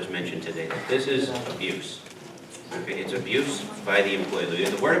glad it was mentioned today, that this is abuse. Okay, it's abuse by the employee.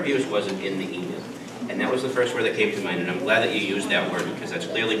 The word abuse wasn't in the email, and that was the first word that came to mind, and I'm glad that you used that word, because that's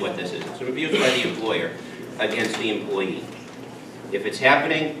clearly what this is. It's an abuse by the employer against the employee. If it's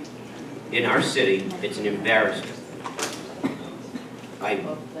happening in our city, it's an embarrassment.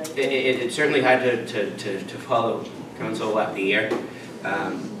 It's certainly hard to follow Councilor Lapierre,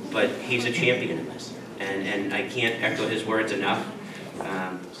 but he's a champion in this, and I can't echo his words enough.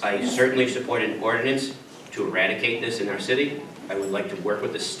 I certainly support an ordinance to eradicate this in our city. I would like to work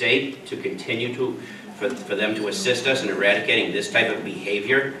with the state to continue for them to assist us in eradicating this type of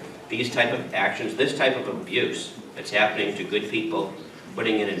behavior, these type of actions, this type of abuse that's happening to good people,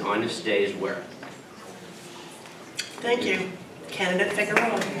 putting in an honest day's work. Thank you. Candidate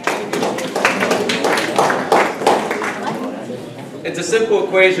Figueroa. It's a simple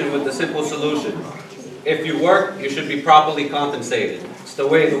equation with a simple solution. if you work, you should be properly compensated. It's the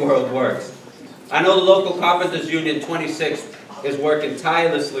way the world works. I know the local Carpenters Union 26 is working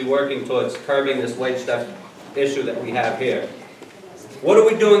tirelessly towards curbing this wage theft issue that we have here. What are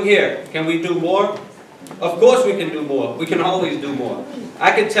we doing here? Can we do more? Of course we can do more. We can always do more.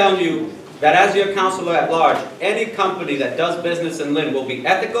 I can tell you that as your counselor at large, any company that does business in Lynn will be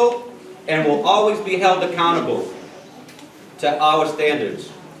ethical and will always be held accountable to our standards.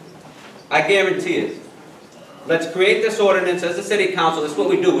 I guarantee it. Let's create this ordinance as a city council. That's what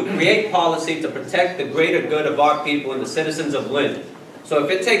we do. We create policy to protect the greater good of our people and the citizens of Lynn. So if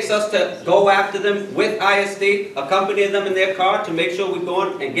it takes us to go after them with ISD, accompany them in their car to make sure we're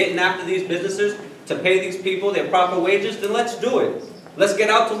going and getting after these businesses to pay these people their proper wages, then let's do it. Let's get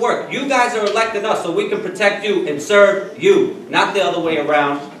out to work. You guys are elected us so we can protect you and serve you, not the other way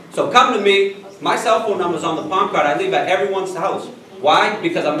around. So come to me. My cell phone number's on the palm card. I leave at everyone's house. Why?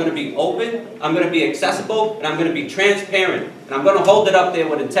 Because I'm going to be open, I'm going to be accessible, and I'm going to be transparent. And I'm going to hold it up there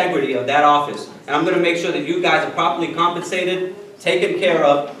with integrity of that office. And I'm going to make sure that you guys are properly compensated, taken care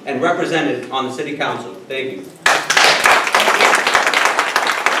of, and represented on the City Council. Thank you.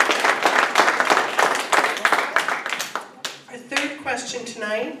 Our third question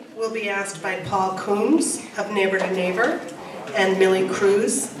tonight will be asked by Paul Coombs of Neighbor to Neighbor and Millie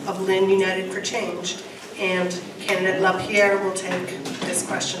Cruz of Lynn United for Change. And candidate LaPierre will take this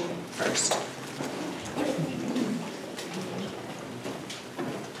question first.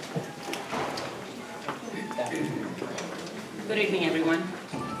 Good evening, everyone.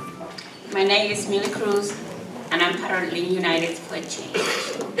 My name is Millie Cruz, and I'm part of Lynn United for Change.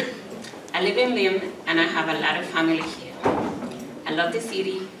 I live in Lynn, and I have a lot of family here. I love the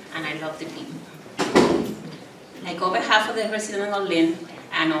city, and I love the people. Like over half of the residents of Lynn,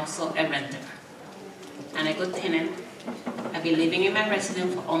 I'm also a renter. And a good tenant. I've been living in my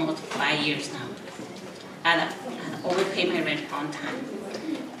residence for almost 5 years now. I overpaid my rent on time.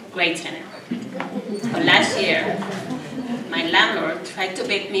 Great tenant. But last year, my landlord tried to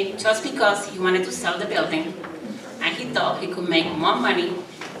bait me just because he wanted to sell the building, and he thought he could make more money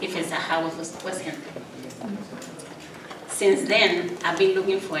if his house was empty. Since then, I've been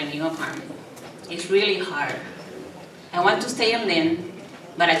looking for a new apartment. It's really hard. I want to stay in Lynn,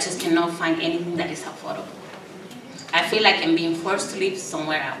 but I just cannot find anything that is affordable. I feel like I'm being forced to live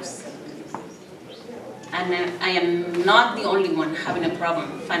somewhere else. And I am not the only one having a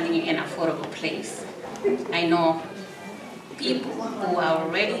problem finding an affordable place. I know people who are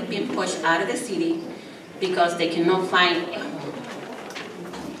already being pushed out of the city because they cannot find a home.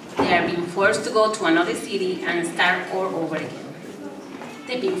 They are being forced to go to another city and start all over again.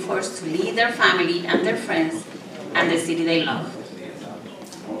 They've been forced to leave their family and their friends and the city they love.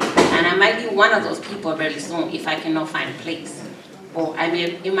 And I might be one of those people very soon if I cannot find a place. Or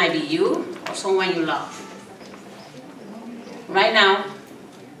it might be you or someone you love. Right now,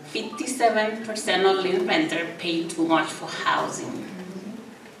 57% of Lynn renters pay too much for housing.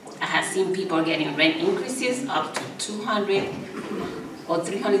 I have seen people getting rent increases up to $200 or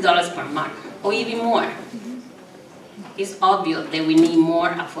 $300 per month, or even more. It's obvious that we need more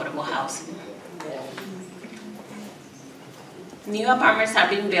affordable housing. New apartments are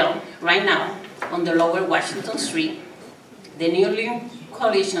being built right now on the lower Washington Street. The new Lynn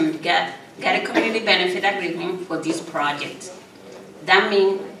Coalition got a community benefit agreement for this project. That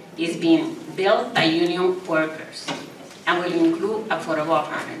means it's being built by union workers and will include affordable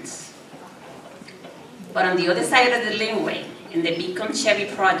apartments. But on the other side of the laneway, in the Beacon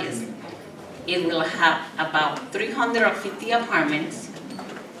Chevy project, it will have about 350 apartments.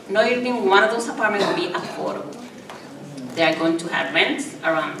 Not even one of those apartments will be affordable. They are going to have rents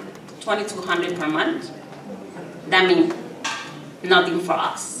around $2,200 per month. That means nothing for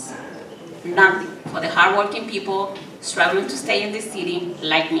us. Nothing for the hardworking people struggling to stay in the city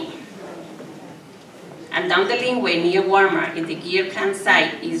like me. And down the laneway near Walmart in the Gear Plant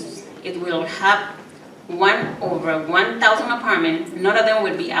site, it will have over 1,000 apartments. None of them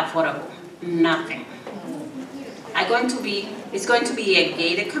will be affordable. Nothing. It's going to be a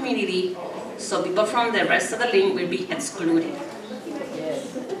gated community, so people from the rest of the Lynn will be excluded.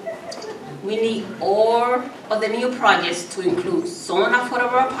 We need all of the new projects to include some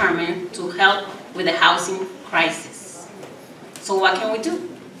affordable apartments to help with the housing crisis. So what can we do?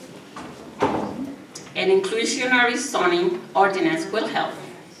 An inclusionary zoning ordinance will help.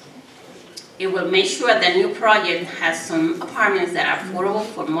 It will make sure that new project has some apartments that are affordable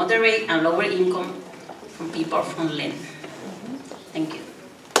for moderate and lower income from people from Lynn. Thank you.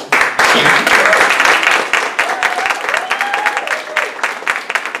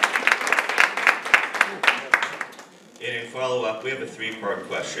 In follow-up, we have a three-part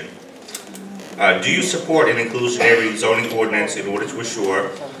question. Do you support an inclusionary zoning ordinance in order to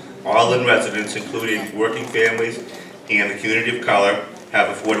assure all Lynn residents, including working families and the community of color,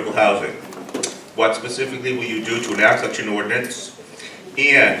 have affordable housing? What specifically will you do to enact such an ordinance?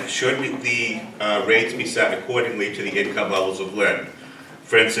 And should the rates be set accordingly to the income levels of Lynn?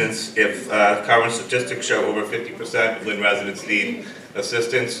 For instance, if current statistics show over 50% of Lynn residents need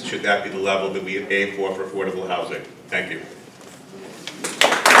assistance, should that be the level that we aim for affordable housing? Thank you.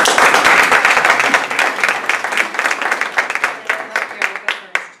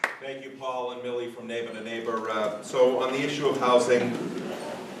 Thank you, Paul and Millie from Neighbor to Neighbor. So on the issue of housing,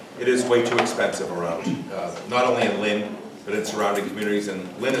 it is way too expensive around, not only in Lynn, but in surrounding communities.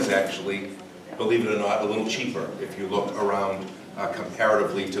 And Lynn is actually, believe it or not, a little cheaper if you look around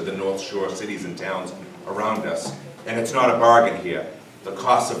comparatively to the North Shore cities and towns around us. And it's not a bargain here. The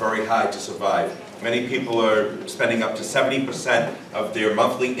costs are very high to survive. Many people are spending up to 70% of their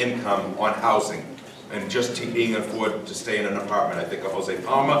monthly income on housing and just being afford to stay in an apartment. I think of Jose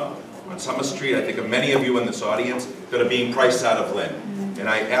Palma on Summer Street. I think of many of you in this audience that are being priced out of Lynn. And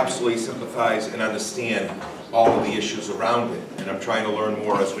I absolutely sympathize and understand all of the issues around it, and I'm trying to learn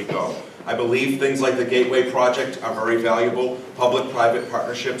more as we go. I believe things like the Gateway Project are very valuable, public-private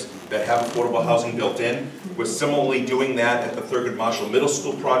partnerships that have affordable housing built in. We're similarly doing that at the Thurgood Marshall Middle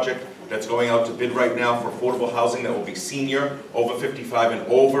School project that's going out to bid right now for affordable housing that will be senior, over 55 and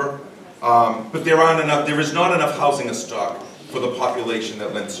over. But there is not enough housing in stock for the population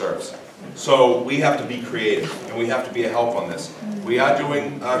that Lynn serves. So we have to be creative, and we have to be a help on this. We are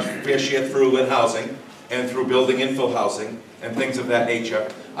doing our fair share through Lynn Housing and through building infill housing and things of that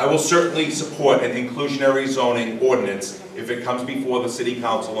nature. I will certainly support an inclusionary zoning ordinance if it comes before the City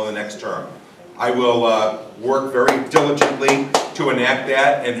Council in the next term. I will work very diligently to enact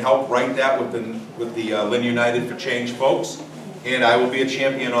that and help write that with the Lynn United for Change folks, and I will be a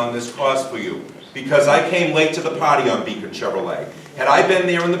champion on this cause for you. Because I came late to the party on Beacon Chevrolet. Had I been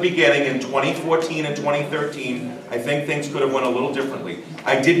there in the beginning in 2014 and 2013, I think things could have went a little differently.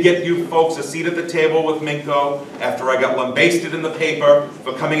 I did get you folks a seat at the table with Minko after I got lambasted in the paper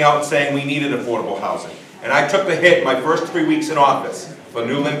for coming out and saying we needed affordable housing. And I took the hit my first 3 weeks in office for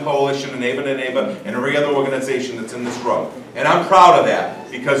New Lynn Coalition and Neighbor to Neighbor and every other organization that's in this room. And I'm proud of that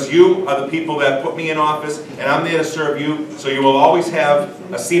because you are the people that put me in office and I'm there to serve you, so you will always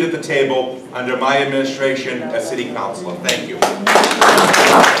have a seat at the table under my administration as City Councilor. Thank you.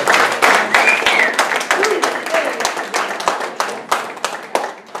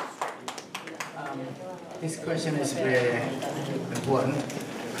 This question is very important.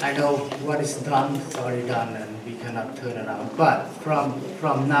 I know what is done is already done and we cannot turn around. But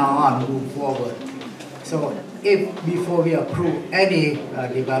from now on, move forward. So if before we approve any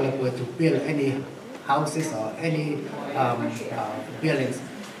developer to build any houses or any buildings,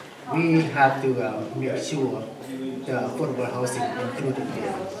 we have to make sure the affordable housing included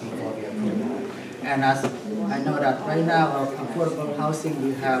there before we approve it. And as I know that right now, affordable housing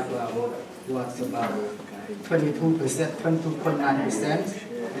we have what's about 22%, 22.9%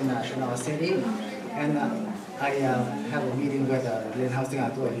 in our city. And I have a meeting with the Lynn Housing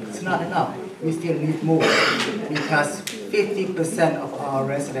Authority. It's not enough. We still need more because 50% of our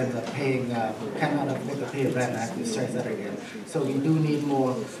residents are paying, cannot afford to pay rent. I have to stress that again. So we do need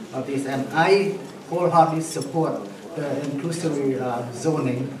more of this. And I wholeheartedly support the inclusionary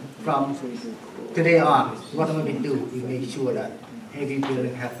zoning from today on. Whatever we do, we make sure that every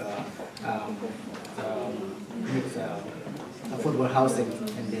building has affordable housing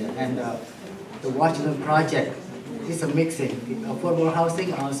in there. And the Washington project is a mixing affordable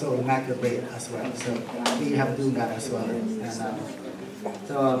housing, also market rate as well. So we have to do that as well. And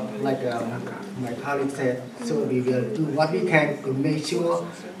so like my colleague said, so we will do what we can to make sure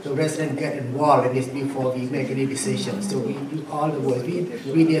the residents get involved in this before we make any decisions. So we do all the work.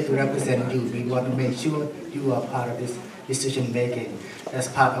 We there to represent you. We want to make sure you are part of this decision making. That's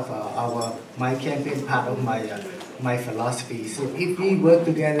part of my campaign, part of my philosophy. So if we work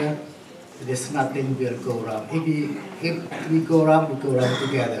together, there's nothing will go wrong. If we go wrong, we go wrong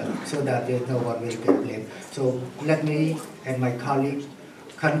together, so that there's no one will get blamed. So let me and my colleagues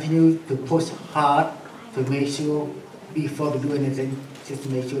continue to push hard to make sure before we do anything, just to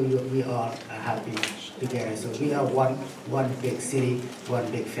make sure we are happy together. So we are one big city, one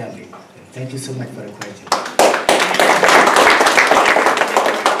big family. Thank you so much for the question.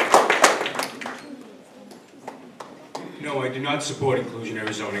 No, I do not support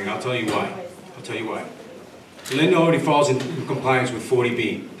inclusionary zoning. I'll tell you why. Lynn already falls in compliance with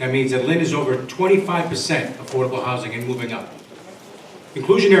 40B. That means that Lynn is over 25% affordable housing and moving up.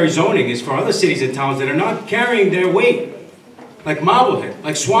 Inclusionary zoning is for other cities and towns that are not carrying their weight, like Marblehead,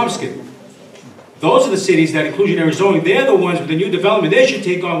 like Swampscott. Those are the cities that inclusionary zoning, they're the ones with the new development they should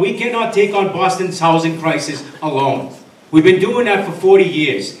take on. We cannot take on Boston's housing crisis alone. We've been doing that for 40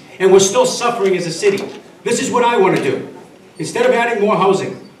 years, and we're still suffering as a city. This is what I want to do. Instead of adding more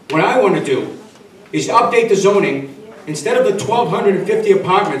housing, what I want to do is update the zoning. Instead of the 1,250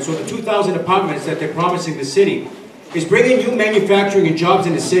 apartments or the 2,000 apartments that they're promising the city, is bringing new manufacturing and jobs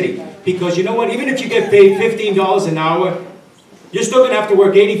in the city. Because you know what, even if you get paid $15 an hour, you're still going to have to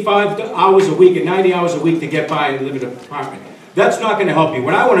work 85 hours a week and 90 hours a week to get by and live in an apartment. That's not going to help you.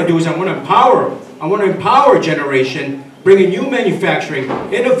 What I want to do is I want to empower a generation, bringing new manufacturing,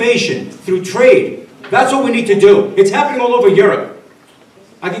 innovation through trade. That's what we need to do. It's happening all over Europe.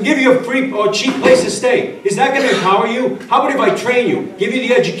 I can give you a free or cheap place to stay. Is that going to empower you? How about if I train you, give you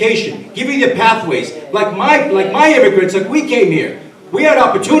the education, give you the pathways, like my immigrants, like we came here. We had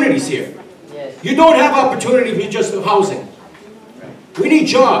opportunities here. You don't have opportunity if you're just housing. We need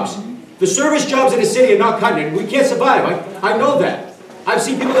jobs. The service jobs in the city are not cutting it. We can't survive. I know that. I've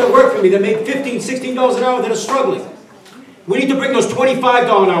seen people that work for me that make $15, $16 an hour that are struggling. We need to bring those $25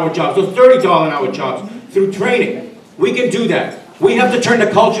 an hour jobs, those $30 an hour jobs through training. We can do that. We have to turn the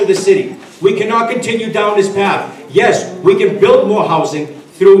culture of the city. We cannot continue down this path. Yes, we can build more housing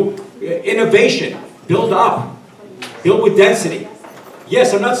through innovation. Build up. Build with density.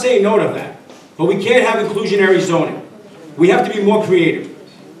 Yes, I'm not saying no to that. But we can't have inclusionary zoning. We have to be more creative.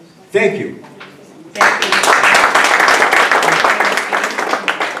 Thank you. It's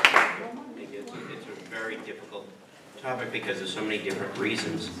a very difficult topic because there's so many different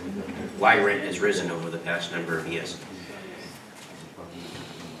reasons why rent has risen over the past number of years.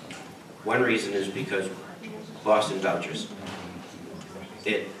 One reason is because Boston vouchers.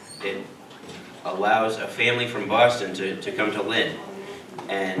 It allows a family from Boston to come to Lynn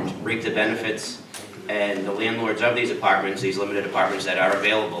and reap the benefits, and the landlords of these apartments, these limited apartments that are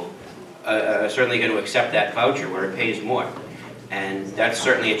available, are certainly going to accept that voucher where it pays more. And that's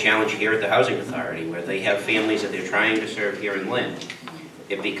certainly a challenge here at the Housing Authority, where they have families that they're trying to serve here in Lynn.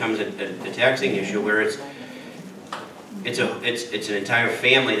 It becomes a taxing issue where it's an entire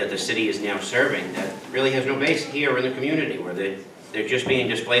family that the city is now serving that really has no base here in the community, where they're just being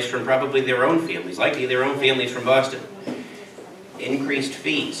displaced from probably their own families, likely their own families from Boston. Increased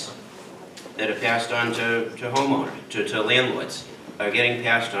fees that are passed on to homeowners, to landlords, are getting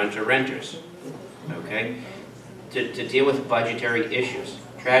passed on to renters, okay? To deal with budgetary issues,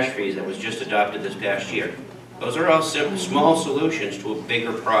 trash fees that was just adopted this past year. Those are all small solutions to a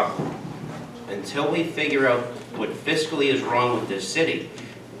bigger problem. Until we figure out what fiscally is wrong with this city,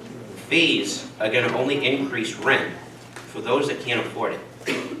 fees are going to only increase rent for those that can't afford it.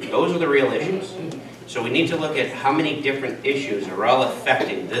 Those are the real issues. So we need to look at how many different issues are all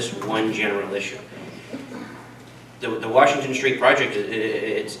affecting this one general issue. The Washington Street project,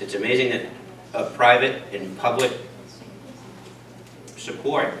 it's amazing that private and public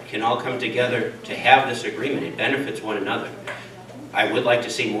support can all come together to have this agreement. It benefits one another. I would like to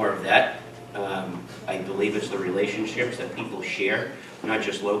see more of that. I believe it's the relationships that people share, not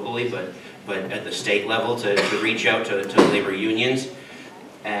just locally, but at the state level to reach out to labor unions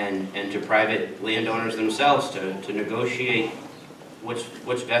and to private landowners themselves to negotiate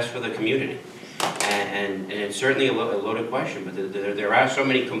what's best for the community. And it's certainly a loaded question, but there are so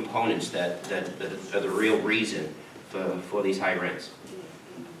many components that are the real reason for these high rents.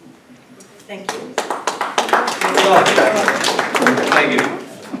 Thank you. Thank you.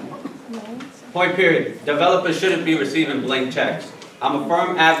 Point period. Developers shouldn't be receiving blank checks. I'm a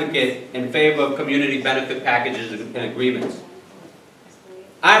firm advocate in favor of community benefit packages and agreements.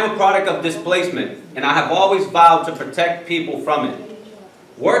 I am a product of displacement, and I have always vowed to protect people from it.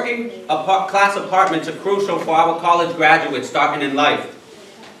 Working class apartments are crucial for our college graduates starting in life.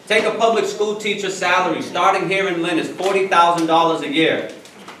 Take a public school teacher's salary starting here in Lynn is $40,000 a year.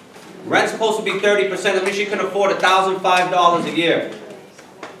 Rent's supposed to be 30%, that means she can afford $1,005 a year.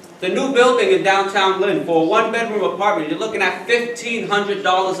 The new building in downtown Lynn, for a one-bedroom apartment, you're looking at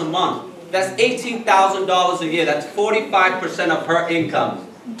 $1,500 a month. That's $18,000 a year. That's 45% of her income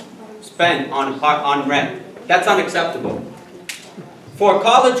spent on rent. That's unacceptable. For a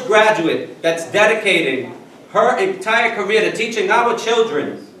college graduate that's dedicating her entire career to teaching our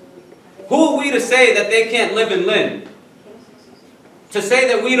children, who are we to say that they can't live in Lynn? To say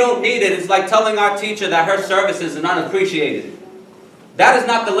that we don't need it is like telling our teacher that her services are unappreciated. That is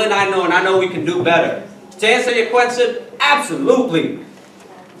not the Lynn I know, and I know we can do better. To answer your question, absolutely.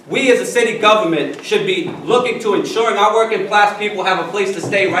 We as a city government should be looking to ensuring our working class people have a place to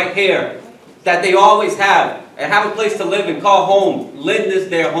stay right here, that they always have, and have a place to live and call home. Lynn is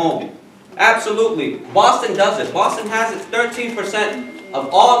their home. Absolutely. Boston does it. Boston has its 13% of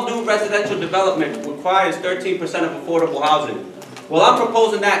all new residential development requires 13% of affordable housing. Well, I'm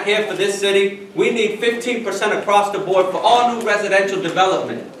proposing that here for this city. We need 15% across the board for all new residential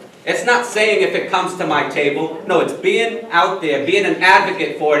development. It's not saying if it comes to my table. No, it's being out there, being an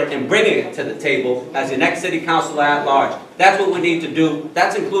advocate for it, and bringing it to the table as the next city councilor at large. That's what we need to do.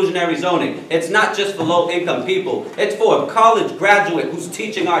 That's inclusionary zoning. It's not just for low-income people. It's for a college graduate who's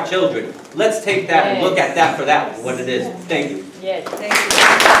teaching our children. Let's take that and look at that for that, what it is. Thank you. Yes, thank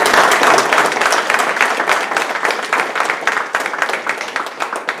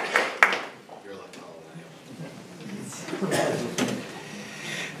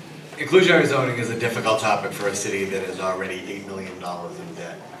Inclusionary zoning is a difficult topic for a city that is already $8 million in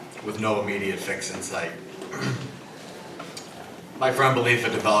debt, with no immediate fix in sight. My firm belief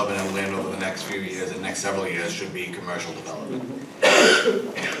that development in Lynn over the next few years and next several years should be commercial development.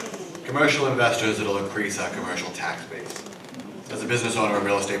 Commercial investors that will increase our commercial tax base. As a business owner and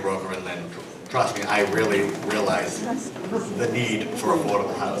real estate broker in Lynn, trust me, I really realize the need for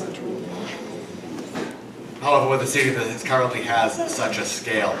affordable housing. However, with a city that currently has such a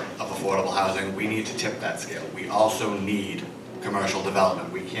scale of affordable housing, we need to tip that scale. We also need commercial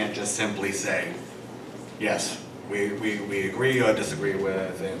development. We can't just simply say, yes, we agree or disagree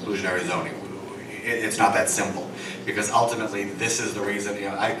with inclusionary zoning. It's not that simple, because ultimately this is the reason. You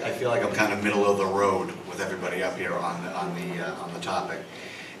know, I feel like I'm kind of middle of the road with everybody up here on the topic,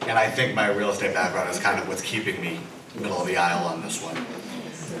 and I think my real estate background is kind of what's keeping me middle of the aisle on this one.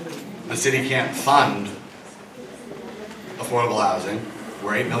 The city can't fund affordable housing.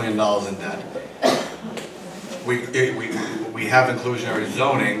 We're $8 million in debt. We have inclusionary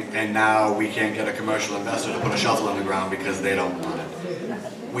zoning, and now we can't get a commercial investor to put a shovel in the ground because they don't want it.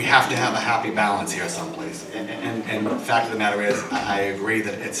 We have to have a happy balance here someplace. And the fact of the matter is, I agree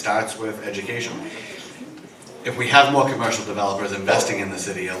that it starts with education. If we have more commercial developers investing in the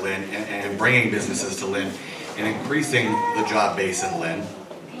city of Lynn and bringing businesses to Lynn and increasing the job base in Lynn,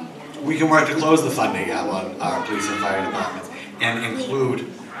 we can work to close the funding gap on our police and fire departments and include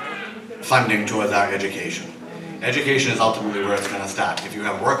funding towards our education. Education is ultimately where it's going to start. If you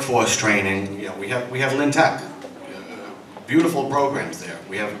have workforce training, you know, we have Lynn Tech, beautiful programs there.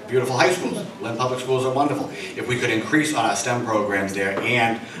 We have beautiful high schools. Lynn Public Schools are wonderful. If we could increase on our STEM programs there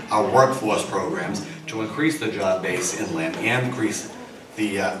and our workforce programs to increase the job base in Lynn and increase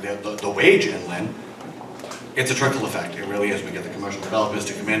the wage in Lynn, it's a trickle effect. It really is. We get the commercial developers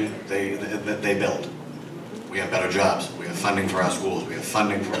to come in, they build. We have better jobs. We have funding for our schools. We have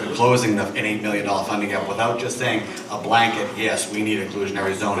funding for closing an $8 million funding gap without just saying a blanket, yes, we need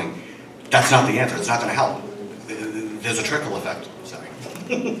inclusionary zoning. That's not the answer. It's not going to help. There's a trickle effect. Sorry.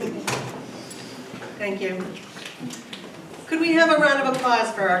 Thank you. Could we have a round of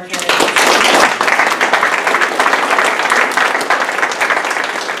applause for our candidates?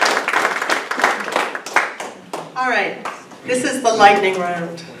 All right, this is the lightning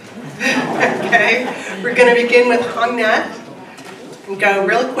round. Okay, we're going to begin with Hung Net and go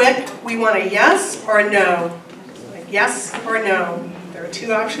real quick. We want a yes or a no. Like yes or no. There are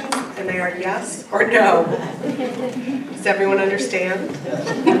two options, and they are yes or no. Does everyone understand?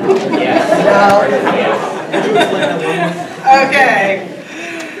 Yes. No. Okay.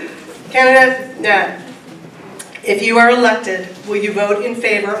 Candidate Net, if you are elected, will you vote in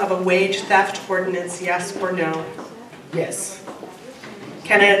favor of a wage theft ordinance, yes or no? Yes.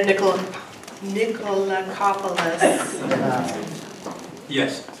 Candidate Nikolakopoulos.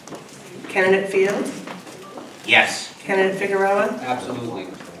 Yes. Candidate Field. Yes. Candidate Figueroa. Absolutely.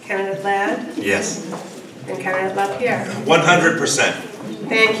 Candidate Ladd. Yes. And candidate LaPierre. 100%.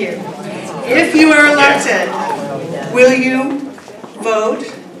 Thank you. If you are elected, will you vote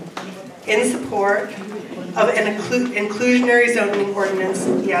in support of an inclusionary zoning ordinance,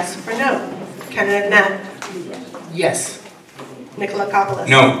 yes or no? Candidate Net. Yes. Nikolakopoulos.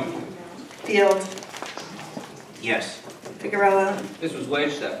 No. Field. Yes. Figueroa. This was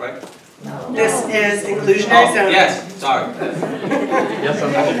wage theft, right? This is inclusionary zoning. Yes, sorry. Yes, I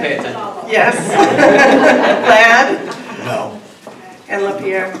will pay attention. Yes. Ladd. No. And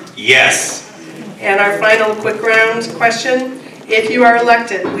LaPierre. Yes. And our final quick round question. If you are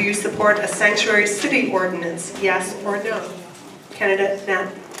elected, will you support a sanctuary city ordinance, yes or no? Candidate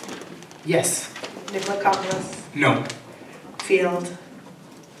Nat. Yes. Nikolakopoulos. No. Field.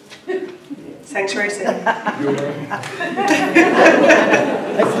 Sanctuary city.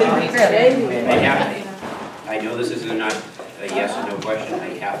 I know this is not a yes or no question.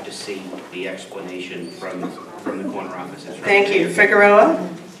 I have to see the explanation from the corner offices. Thank you. Figueroa?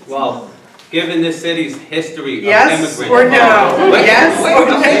 Well, given this city's history of yes immigrants. Or no? Wait, yes wait, or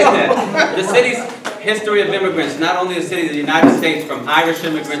I'm saying no? that. The city's history of immigrants, not only the city of the United States, from Irish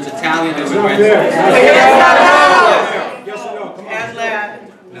immigrants, Italian immigrants. And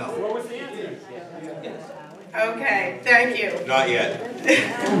lad. No. Okay, thank you. Not yet.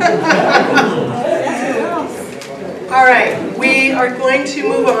 All right, we are going to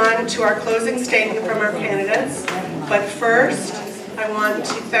move on to our closing statement from our candidates. But first, I want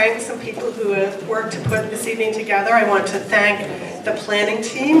to thank some people who have worked to put this evening together. I want to thank the planning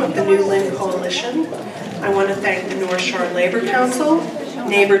team of the new Lynn Coalition. I want to thank the North Shore Labor Council,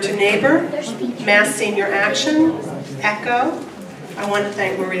 Neighbor to Neighbor, Mass Senior Action, ECHO. I want to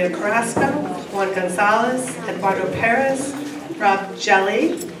thank Maria Carrasco, Juan Gonzalez, Eduardo Perez, Rob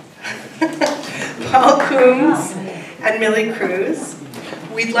Jelly, Paul Coombs, and Millie Cruz.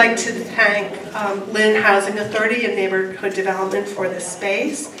 We'd like to thank Lynn Housing Authority and Neighborhood Development for this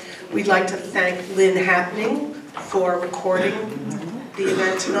space. We'd like to thank Lynn Happening for recording the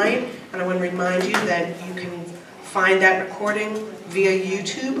event tonight. And I want to remind you that you can find that recording via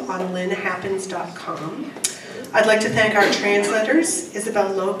YouTube on lynnhappens.com. I'd like to thank our translators,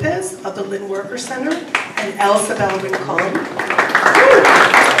 Isabel Lopez of the Lynn Worker Center and Elsabel Rincon. Finally,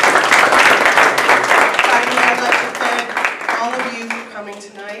 I'd like to thank all of you for coming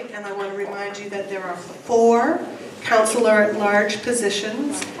tonight, and I want to remind you that there are 4 councilor-at-large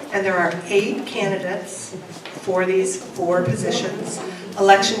positions, and there are 8 candidates for these 4 positions.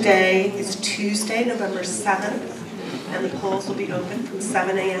 Election day is Tuesday, November 7th, and the polls will be open from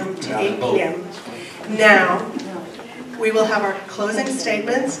 7 a.m. to 8 p.m. Now, we will have our closing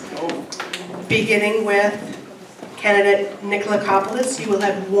statements, beginning with candidate Nicola Kopoulos. You will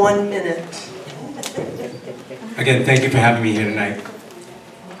have 1 minute. Again, thank you for having me here tonight.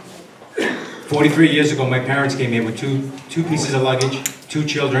 43 years ago, my parents came here with two pieces of luggage, 2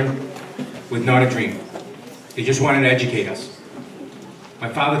 children, with not a dream. They just wanted to educate us. My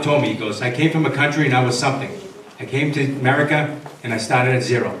father told me, he goes, I came from a country and I was something. I came to America and I started at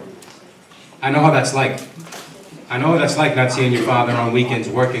 0. I know how that's like. I know what that's like not seeing your father on weekends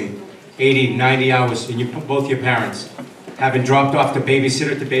working 80, 90 hours and both your parents, having dropped off to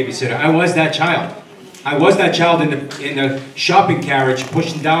babysitter. I was that child. I was that child in the shopping carriage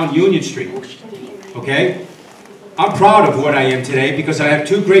pushing down Union Street. Okay? I'm proud of what I am today because I have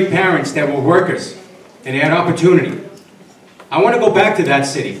 2 great parents that were workers and they had opportunity. I want to go back to that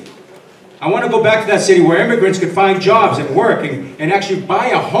city. I want to go back to that city where immigrants could find jobs and work and actually buy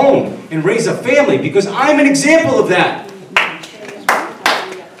a home and raise a family, because I'm an example of that.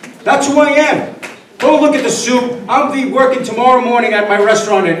 That's who I am. Go look at the soup. I'll be working tomorrow morning at my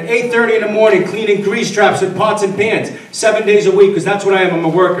restaurant at 8:30 in the morning, cleaning grease traps and pots and pans, 7 days a week, because that's what I am. I'm a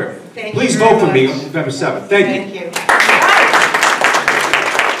worker. Please vote for me on November 7th. Thank you.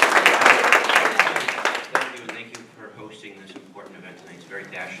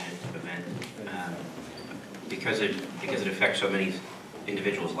 Because it affects so many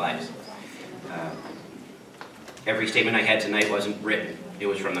individuals' lives. Every statement I had tonight wasn't written. It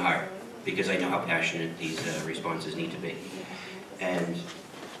was from the heart, because I know how passionate these responses need to be. And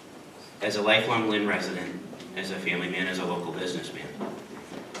as a lifelong Lynn resident, as a family man, as a local businessman,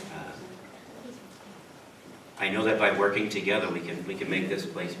 I know that by working together we can make this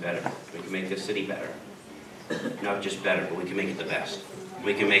place better. We can make this city better. Not just better, but we can make it the best.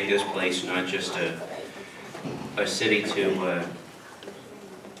 We can make this place not just a city to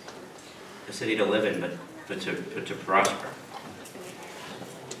live in, but to prosper.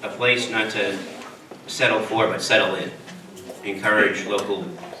 A place not to settle for, but settle in. Encourage local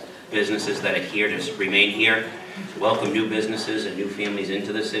businesses that are here to remain here. Welcome new businesses and new families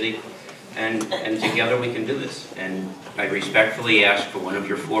into the city. And together we can do this. And I respectfully ask for one of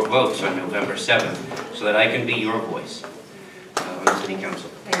your 4 votes on November 7th so that I can be your voice on the City Council.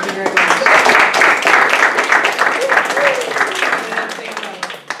 Thank you very much.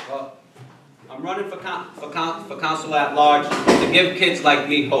 I'm running for council at large to give kids like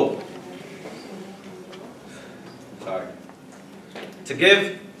me hope. Sorry. To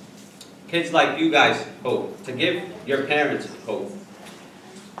give kids like you guys hope. To give your parents hope.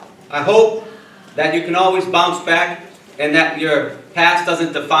 I hope that you can always bounce back and that your past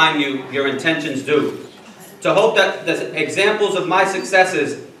doesn't define you, your intentions do. To hope that the examples of my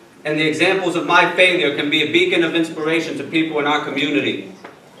successes and the examples of my failure can be a beacon of inspiration to people in our community.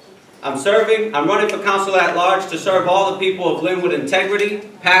 I'm running for council at large to serve all the people of Lynn with integrity,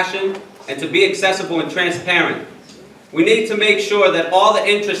 passion, and to be accessible and transparent. We need to make sure that all the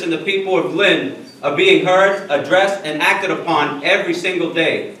interests in the people of Lynn are being heard, addressed, and acted upon every single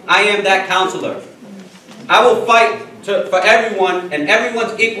day. I am that councilor. I will fight for everyone and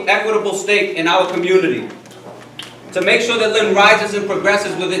everyone's equitable stake in our community. to make sure that Lynn rises and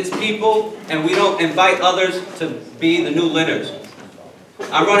progresses with its people, and we don't invite others to be the new Lynners.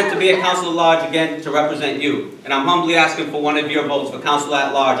 I'm running to be a councilor at large again to represent you, and I'm humbly asking for one of your votes for councilor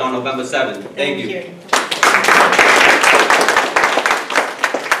at large on November 7th. Thank you.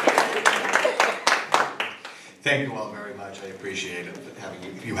 Thank you all very much. I appreciate it,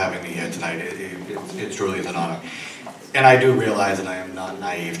 having me here tonight. It truly is an honor. And I do realize that I am not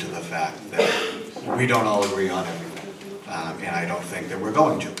naive to the fact that we don't all agree on everything, and I don't think that we're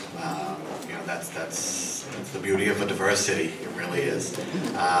going to. You know, that's the beauty of a diverse city. It really is.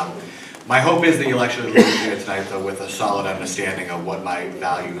 My hope is that you'll actually leave here tonight, though, with a solid understanding of what my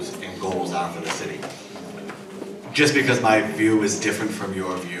values and goals are for the city. Just because my view is different from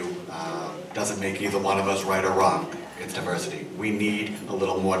your view doesn't make either one of us right or wrong. It's diversity. We need a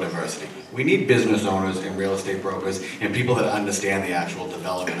little more diversity. We need business owners and real estate brokers and people that understand the actual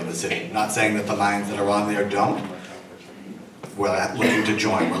development of the city. Not saying that the minds that are on there don't. We're looking to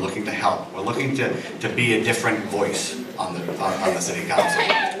join. We're looking to help. We're looking to be a different voice on the city council.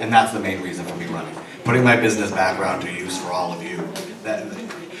 And that's the main reason for me running. Putting my business background to use for all of you.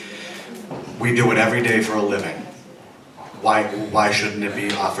 We do it every day for a living. Why shouldn't it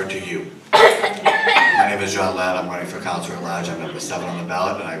be offered to you? My name is John Ladd. I'm running for councilor at large. I'm number 7 on the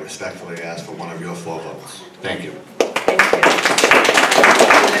ballot, and I respectfully ask for one of your 4 votes. Thank you.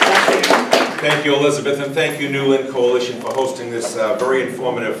 Thank you, Elizabeth, and thank you, New Lynn Coalition, for hosting this very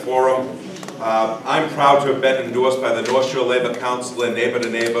informative forum. I'm proud to have been endorsed by the North Shore Labor Council and Neighbor to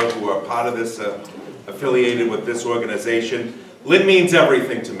Neighbor, who are part of this, affiliated with this organization. Lynn means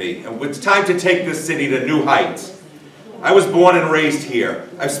everything to me, and it's time to take this city to new heights. I was born and raised here.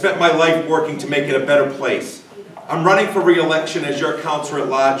 I've spent my life working to make it a better place. I'm running for re-election as your councilor at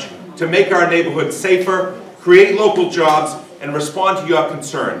large to make our neighborhood safer, create local jobs, and respond to your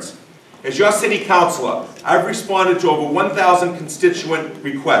concerns. As your city councilor, I've responded to over 1,000 constituent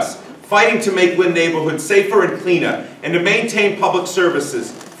requests, fighting to make Lynn neighborhood safer and cleaner, and to maintain public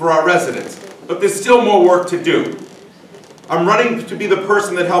services for our residents. But there's still more work to do. I'm running to be the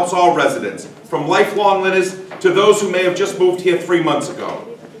person that helps all residents, from lifelong Lynners to those who may have just moved here 3 months ago.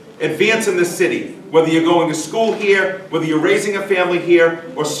 Advance in this city, whether you're going to school here, whether you're raising a family here,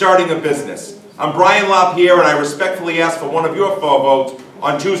 or starting a business. I'm Brian LaPierre, and I respectfully ask for one of your 4 votes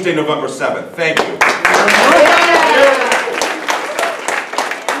on Tuesday, November 7th. Thank you.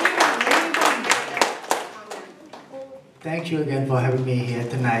 Thank you again for having me here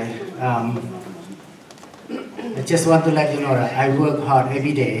tonight. I just want to let you know that I work hard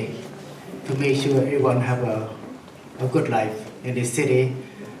every day to make sure everyone have a good life in this city.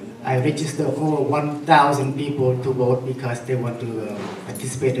 I registered over 1,000 people to vote because they want to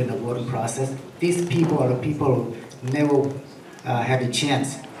participate in the voting process. These people are the people who never had a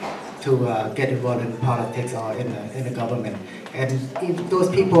chance to get involved in politics or in the government. And if those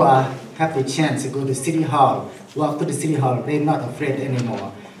people have the chance to go to City Hall, walk to the City Hall, they're not afraid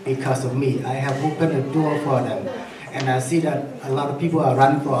anymore because of me. I have opened the door for them. And I see that a lot of people are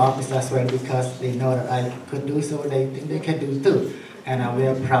running for office as well because they know that I could do so, they think they can do too. And I'm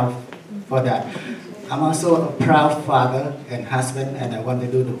very proud for that. I'm also a proud father and husband, and I want to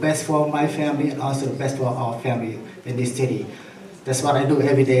do the best for my family and also the best for our family in this city. That's what I do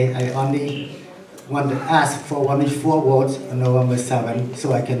every day. I only want to ask for only 4 votes on November 7th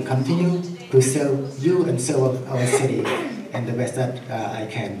so I can continue to serve you and serve our city and the best that I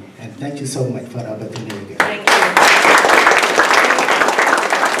can. And thank you so much for the opportunity. Thank you.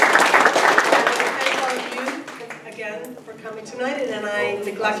 Coming tonight, and then I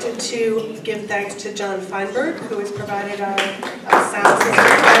neglected to give thanks to John Feinberg, who has provided our sound system.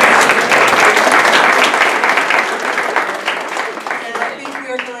 And I think we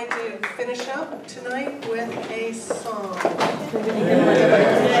are going to finish up tonight with a song.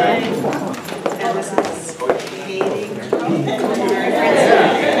 And this is Hating.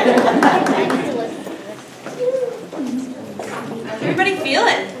 How's everybody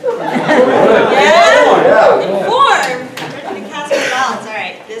feeling? Yeah? Informed. Balance. All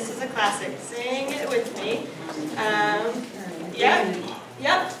right, this is a classic. Sing it with me.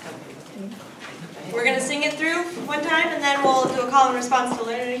 Yep. We're going to sing it through one time, and then we'll do a call and response to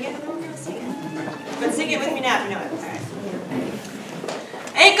learn it again, and then we're going to sing it. But sing it with me now if you know it.